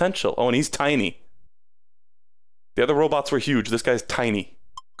got potential. Oh, and he's tiny. The other robots were huge. This guy's tiny.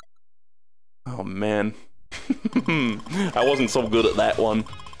 Oh, man. I wasn't so good at that one.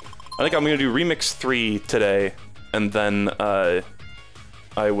 I think I'm gonna do Remix 3 today, and then, I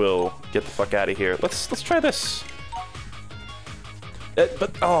will get the fuck out of here. Let's try this.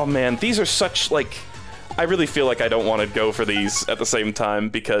 But, oh man, these are such, like... I really feel like I don't want to go for these at the same time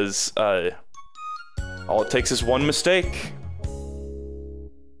because, all it takes is one mistake.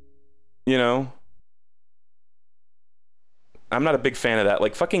 You know? I'm not a big fan of that.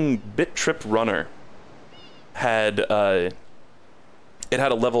 Like, fucking Bit Trip Runner had, it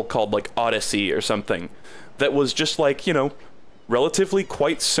had a level called, like, Odyssey or something that was just, like, you know, relatively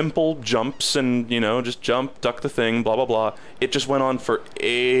quite simple jumps and, you know, just jump, duck the thing, blah, blah, blah. It just went on for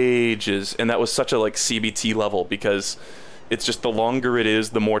ages, and that was such a, like, CBT level because it's just the longer it is,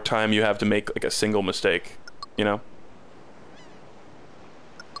 the more time you have to make, like, a single mistake, you know?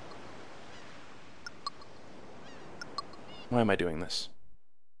 Why am I doing this?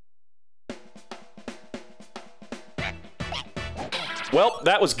 Well,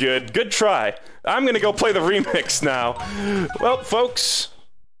 that was good. Good try. I'm gonna go play the remix now. Well, folks,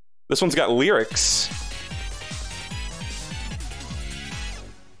 this one's got lyrics.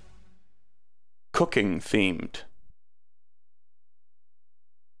 Cooking themed.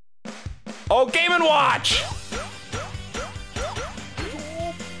 Oh, Game & Watch!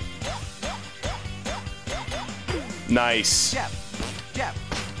 Nice. Jab, jab,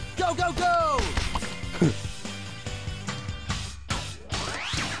 go, go, go!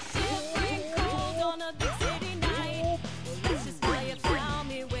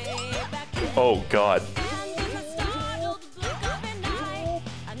 Oh God.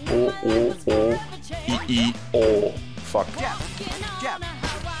 Oh, oh, oh. E, oh. Fuck. Jab, jab,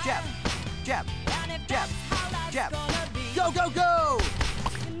 jab, jab, jab, jab, go, go, go!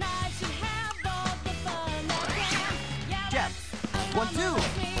 Jab, 1, 2,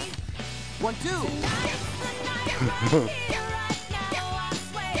 1, 2.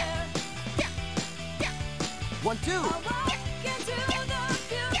 One, two.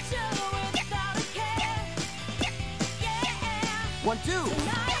 One, two.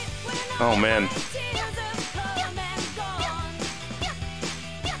 Oh man.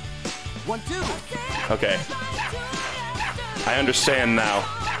 1, 2. Okay. I understand now.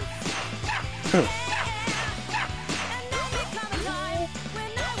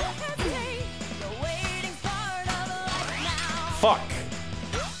 Fuck.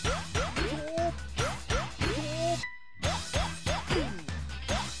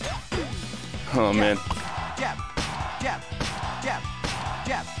 Oh man. Jab, jab, jab,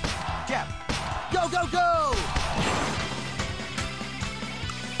 jab, jab. Go, go, go!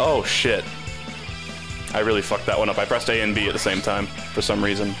 Oh shit. I really fucked that one up. I pressed A and B at the same time for some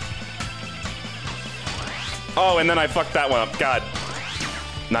reason. Oh, and then I fucked that one up. God.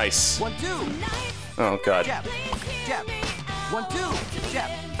 Nice. 1, 2. Oh god. Jab, jab. 1, 2. Jab,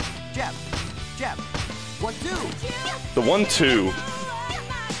 jab, jab. 1, 2. The 1-2.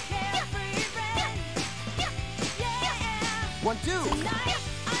 1, 2.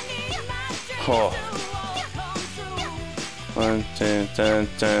 Oh. 1, 2,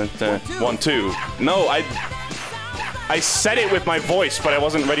 1, 2. No, I said it with my voice, but I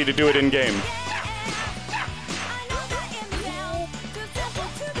wasn't ready to do it in game.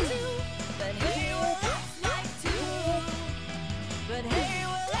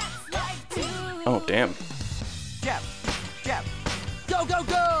 Oh damn. Jab, jab. Go, go,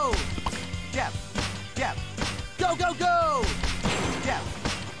 go! Jab, jab. Go, go, go! Jab,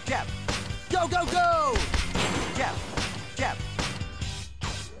 jab. Go, go, go! Jab, jab.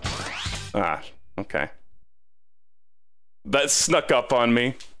 Ah, okay. That snuck up on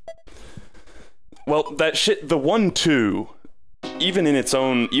me. Well, that shit, the 1-2, even in its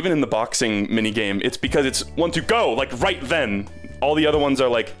own, even in the boxing minigame, it's because it's 1-2, go, like right then. All the other ones are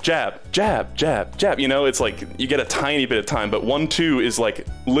like jab, jab, jab, jab, you know, it's like you get a tiny bit of time, but 1-2 is like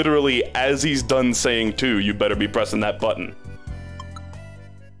literally as he's done saying 2, you better be pressing that button.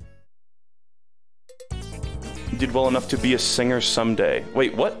 You did well enough to be a singer someday.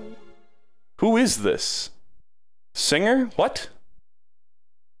 Wait, what? Who is this? Singer? What?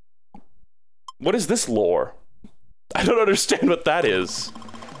 What is this lore? I don't understand what that is.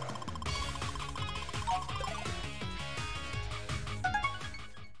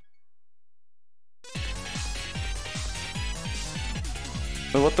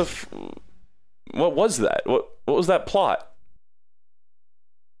 What the f- What was that? What was that plot?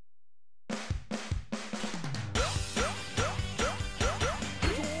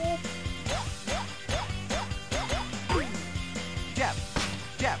 Jab,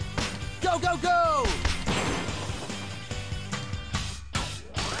 jab. Go, go, go!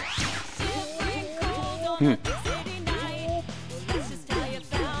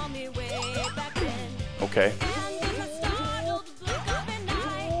 Okay.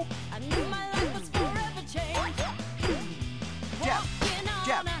 Jab,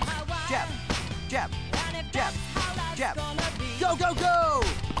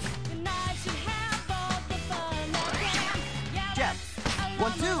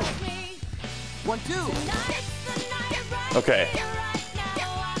 1, 2. 1, 2. Okay.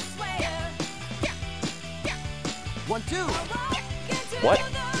 1, 2. What?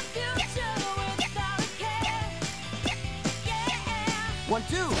 1,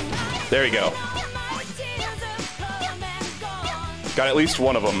 2. There you go. Got at least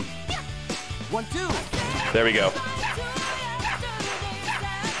one of them. 1, 2. There we go.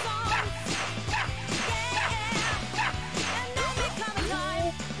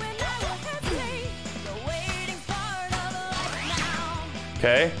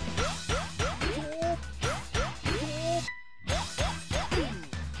 Okay.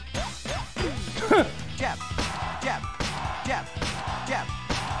 Jab, jab, jab, jab,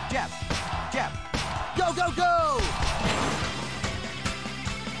 jab, jab. Go, go, go!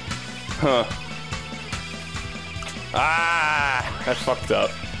 Huh. Ah, I fucked up.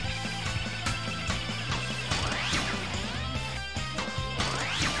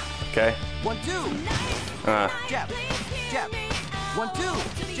 Okay. 1, 2. Jab, jab. 1, 2.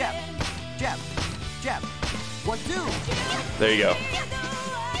 Jab, jab, jab. 1, 2. There you go.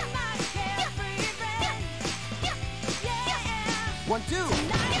 One, two.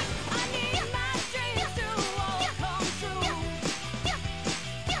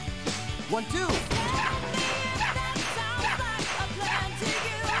 One, two.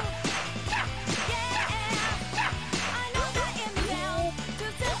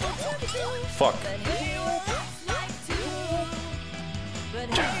 Fuck.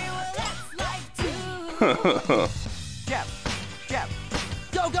 Jab, jab.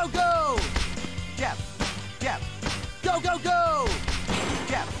 Go, go, go! Jab, jab. Go, go, go!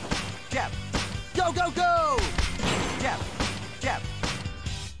 Jab, jab. Go, go, go! Jab, jab.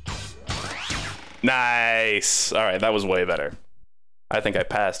 Nice. All right, that was way better. I think I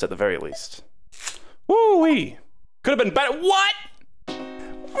passed at the very least. Woo-wee. Could have been better. What?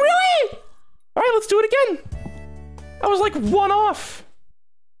 Really? All right, let's do it again. I was like one off.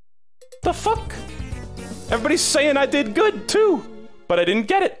 The fuck? Everybody's saying I did good too, but I didn't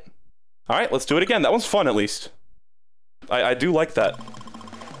get it. All right, let's do it again. That one's fun at least. I do like that.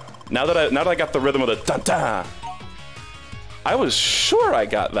 Now that I got the rhythm of the da-da, I was sure I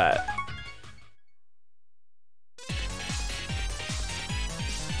got that.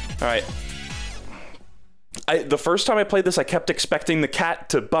 All right. The first time I played this, I kept expecting the cat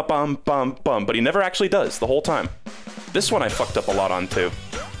to ba-bum-bum-bum, but he never actually does the whole time. This one I fucked up a lot on too.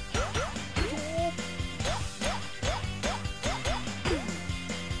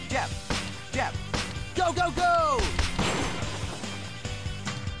 Jab, jab. Go, go, go!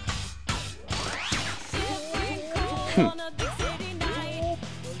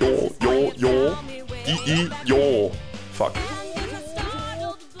 Yo. Yo. Fuck.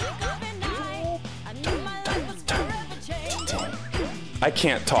 I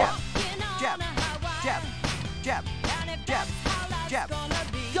can't talk. Jab, jab, jab, jab, jab.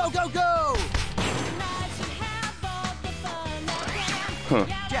 Go, go, go! Huh.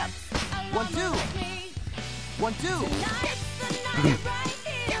 Jab. 1, 2. 1, 2.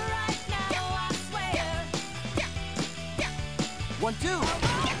 1, 2.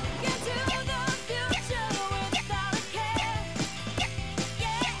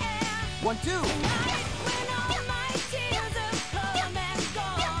 One, two.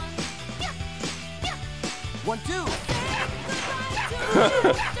 One, two.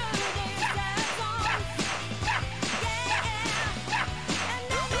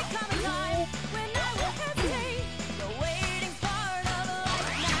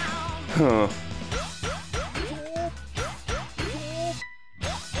 Huh.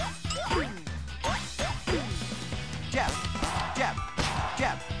 Jab, jab,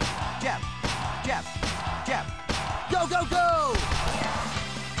 jab, jab, jab, jab. Go, go, go!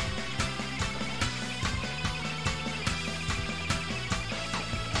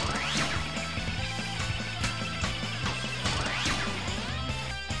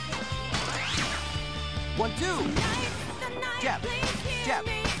 One, two. Jab, jab.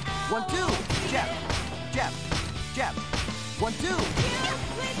 1, 2. Jab, jab, jab. 1, 2.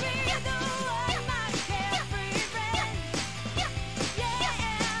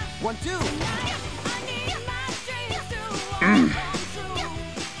 One, two.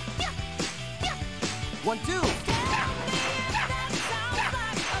 One, two.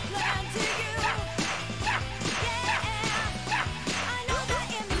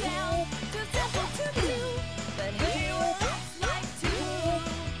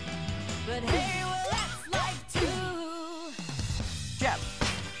 Jab,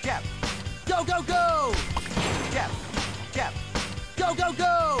 jab. Go, go, go! Jab, jab. Go, go,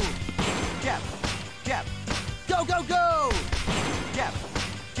 go! Jab, jab. Go, go, go! Jab,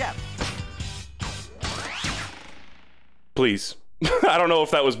 Please. I don't know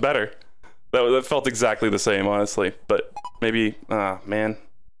if that was better. That felt exactly the same, honestly. But maybe, man.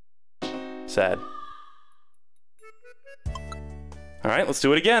 Sad. Alright, let's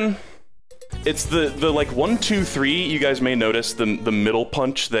do it again. It's the like 1, 2, 3, you guys may notice the middle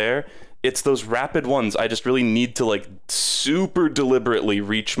punch there. It's those rapid ones. I just really need to like super deliberately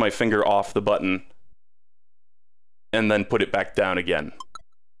reach my finger off the button and then put it back down again.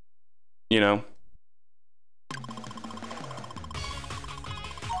 You know?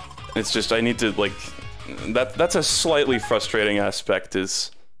 It's just, I need to like, that's a slightly frustrating aspect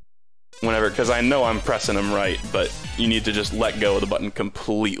is whenever, because I know I'm pressing them right, but you need to just let go of the button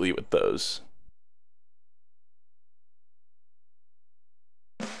completely with those.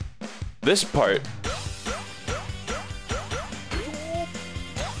 This part.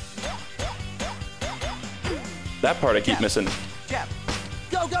 That part I keep missing. Jab.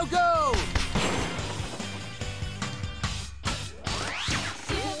 Go, go, go!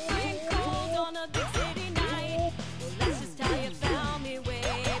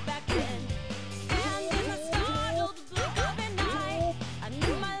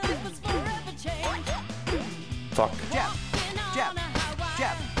 Fuck. Jab, jab,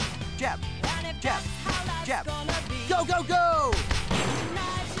 jab, jab, jab, jab. Go, go, go!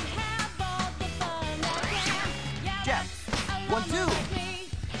 Jab. 1, 2.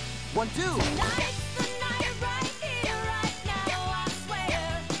 1, 2.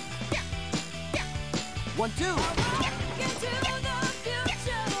 1, 2.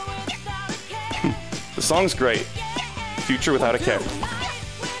 The song's great. Future without a care.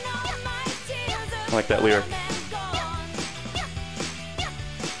 I like that lyric.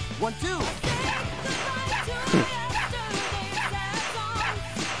 1, 2.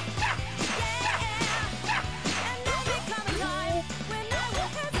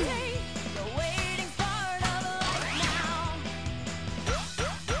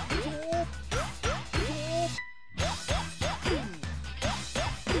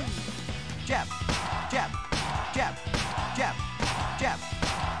 Jab, jab, jab, jab, jab,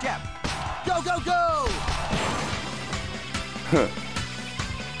 jab. Go, go, go!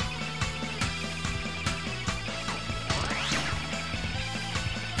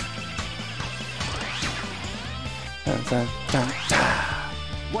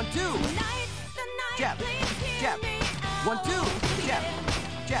 One, 2. Jab, jab. 1, 2. Jab,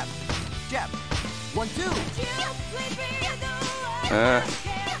 jab, jab. 1, 2. I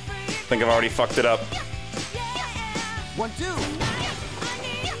think I've already fucked it up. 1, 2.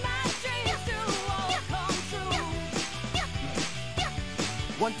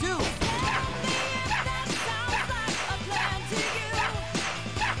 1, 2.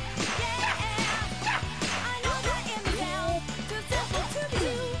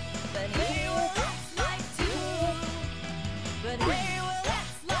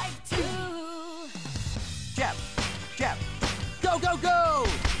 Jab, jab. Go, go, go!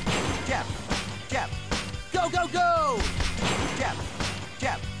 Jab, jab. Go, go, go! Jab,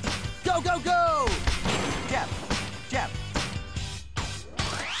 jab. Go, go, go! Jab, jab.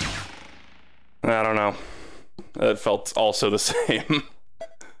 I don't know. It felt also the same.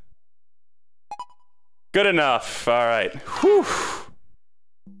 Good enough. All right. Whew.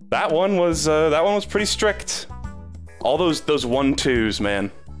 That one was pretty strict. All those 1, 2s,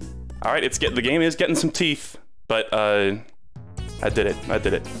 man. All right, the game is getting some teeth, but I did it. I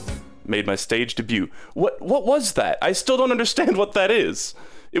did it. Made my stage debut. What was that? I still don't understand what that is.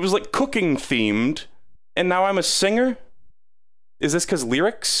 It was like cooking themed, and now I'm a singer? Is this 'cause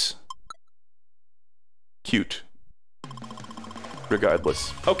lyrics? Cute.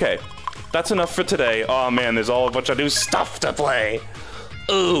 Regardless. Okay, that's enough for today. Oh man, there's all a bunch of new stuff to play.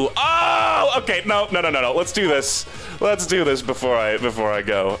 Ooh, oh, okay, no. Let's do this. Let's do this before I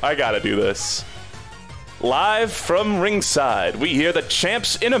go. I gotta do this. Live from ringside, we hear the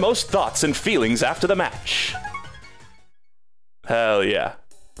champ's innermost thoughts and feelings after the match. Hell yeah.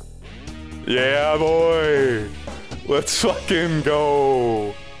 Yeah, boy. Let's fucking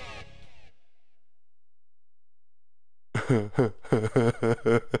go.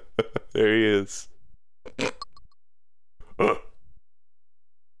 There he is.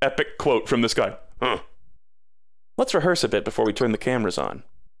 Epic quote from this guy. Let's rehearse a bit before we turn the cameras on.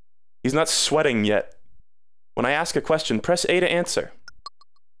 He's not sweating yet. When I ask a question, press A to answer.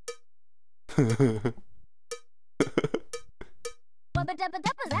 Wubba dubba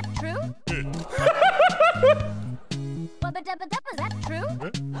dub, is that true? Wubba dubba dub, is that true?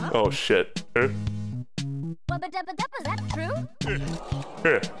 Oh shit. Wubba dubba dub, is that true?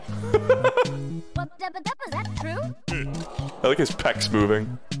 Wubba dubba dub, is that true? I like his pecs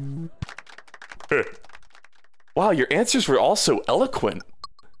moving. Wow, your answers were all so eloquent.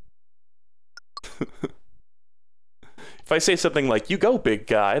 If I say something like, you go, big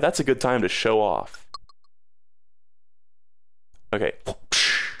guy, that's a good time to show off. Okay.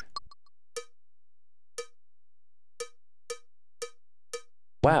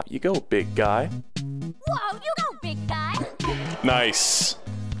 Wow, you go, big guy. Whoa, you go, big guy. Nice.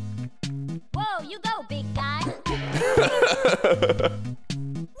 Whoa, you go, big guy.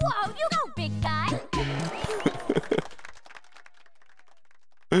 Whoa, you go, big guy.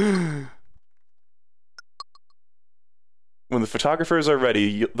 When the photographers are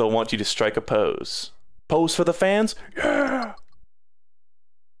ready, they'll want you to strike a pose. Pose for the fans? Yeah!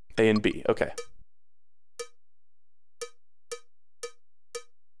 A and B, okay.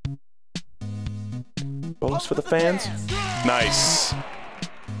 Pose for the fans? Nice.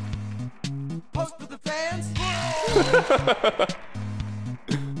 Pose for the fans.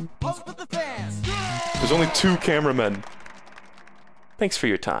 Pose for the fans. There's only 2 cameramen. Thanks for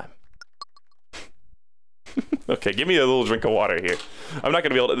your time. Okay, give me a little drink of water here. I'm not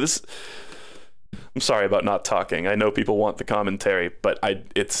gonna be able to I'm sorry about not talking. I know people want the commentary, but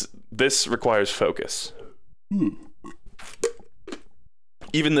this requires focus.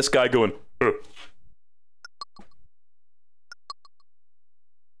 Even this guy going, "Ugh."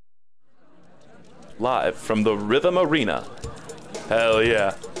 Live from the Rhythm Arena. Hell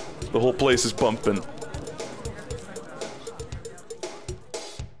yeah. The whole place is bumping. Is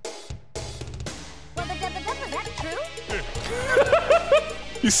that true?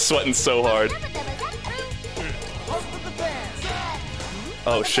 He's sweating so hard. Is that true? Pose for the fans.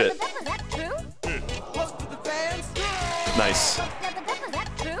 Oh shit. Is that true? Pose for the fans. Nice. Is that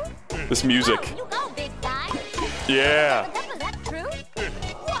true? This music. Whoa, you go, big guy. Yeah. Is that true?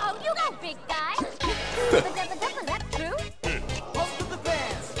 Whoa, you go, big guy. Is that true? Pose for the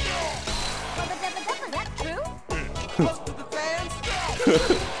fans. Is that true? Pose for the fans.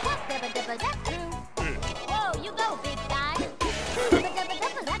 Is that true? Whoa, you go, big guy.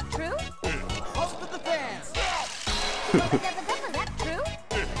 Is that true? Pose for the fans. Is that true?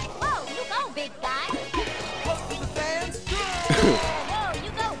 Whoa, you go, big guy. Pose for the fans. Whoa,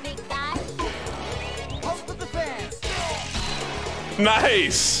 you go, big guy. Pose for the fans.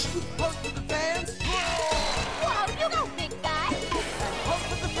 Nice. Pose for the fans. Whoa, you go, big guy. Pose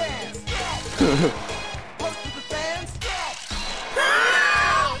for the fans. Pose for the fans.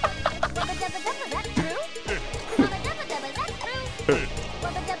 Is that true? Is that true?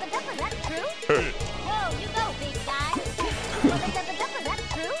 Whoa, you go, big guy. Is that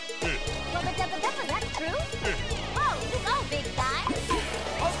true? Is that true? Whoa, you go, big guy.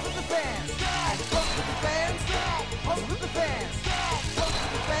 Pose for the fans. Pose for the fans. Pose for the fans. Pose for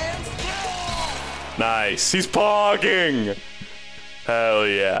the fans. Nice. He's pogging. Hell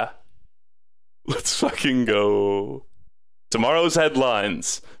yeah. Let's fucking go. Tomorrow's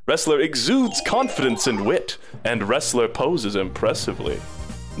headlines. Wrestler exudes confidence and wit, and wrestler poses impressively.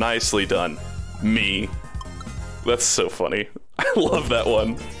 Nicely done. Me. That's so funny. I love that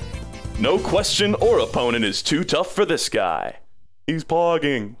one. No question or opponent is too tough for this guy. He's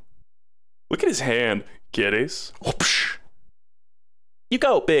pogging. Look at his hand. Kiddies. Whoopsh. You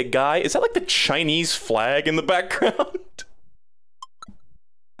go, big guy. Is that like the Chinese flag in the background?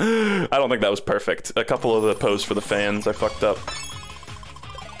 I don't think that was perfect. A couple of the pose for the fans I fucked up.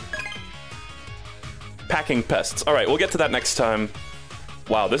 Packing pests. All right, we'll get to that next time.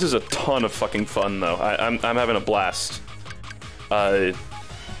 Wow, this is a ton of fucking fun though. I'm having a blast. But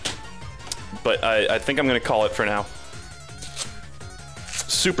I think I'm gonna call it for now.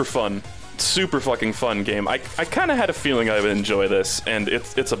 Super fun. Super fucking fun game. I kind of had a feeling I would enjoy this, and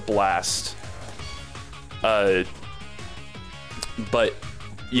it's a blast. But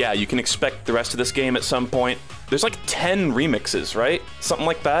yeah, you can expect the rest of this game at some point. There's like 10 remixes, right? Something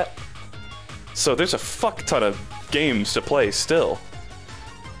like that. So there's a fuck ton of games to play still.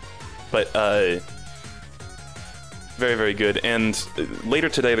 But very, very good. And later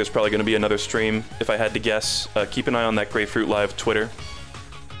today, there's probably going to be another stream, if I had to guess. Keep an eye on that Grapefruit Live Twitter.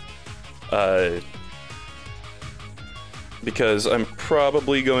 Because I'm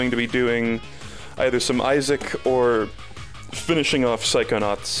probably going to be doing either some Isaac or finishing off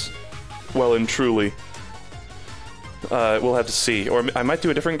Psychonauts well and truly. We'll have to see. Or I might do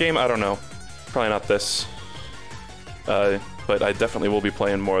a different game, I don't know. Probably not this. But I definitely will be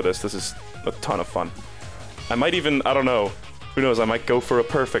playing more of this. This is a ton of fun. I might even, I don't know, who knows, I might go for a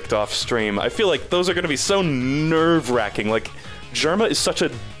perfect off stream. I feel like those are going to be so nerve-wracking. Like, Germa is such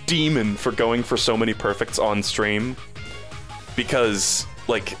a demon for going for so many perfects on stream. Because,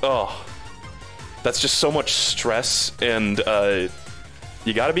 like, oh, that's just so much stress, and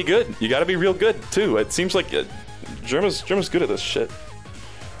you gotta be good. You gotta be real good too. It seems like Germa's good at this shit.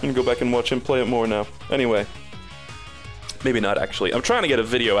 I'm gonna go back and watch him play it more now. Anyway, maybe not actually. I'm trying to get a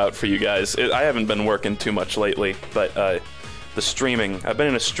video out for you guys. I haven't been working too much lately, but the streaming. I've been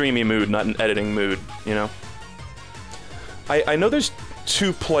in a streamy mood, not an editing mood. You know. I know there's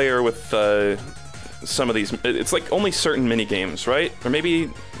 2-player with some of these. It's like only certain mini games, right? Or maybe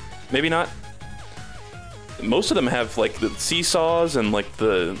not. Most of them have like the seesaws and like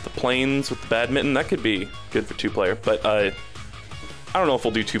the planes with the badminton. That could be good for 2-player, but I don't know if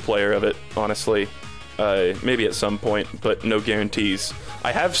we'll do 2-player of it, honestly. Maybe at some point, but no guarantees.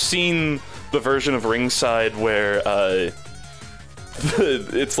 I have seen the version of Ringside where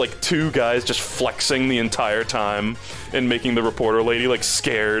it's like 2 guys just flexing the entire time and making the reporter lady like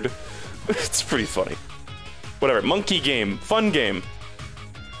scared. It's pretty funny. Whatever, monkey game, fun game.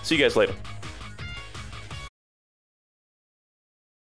 See you guys later.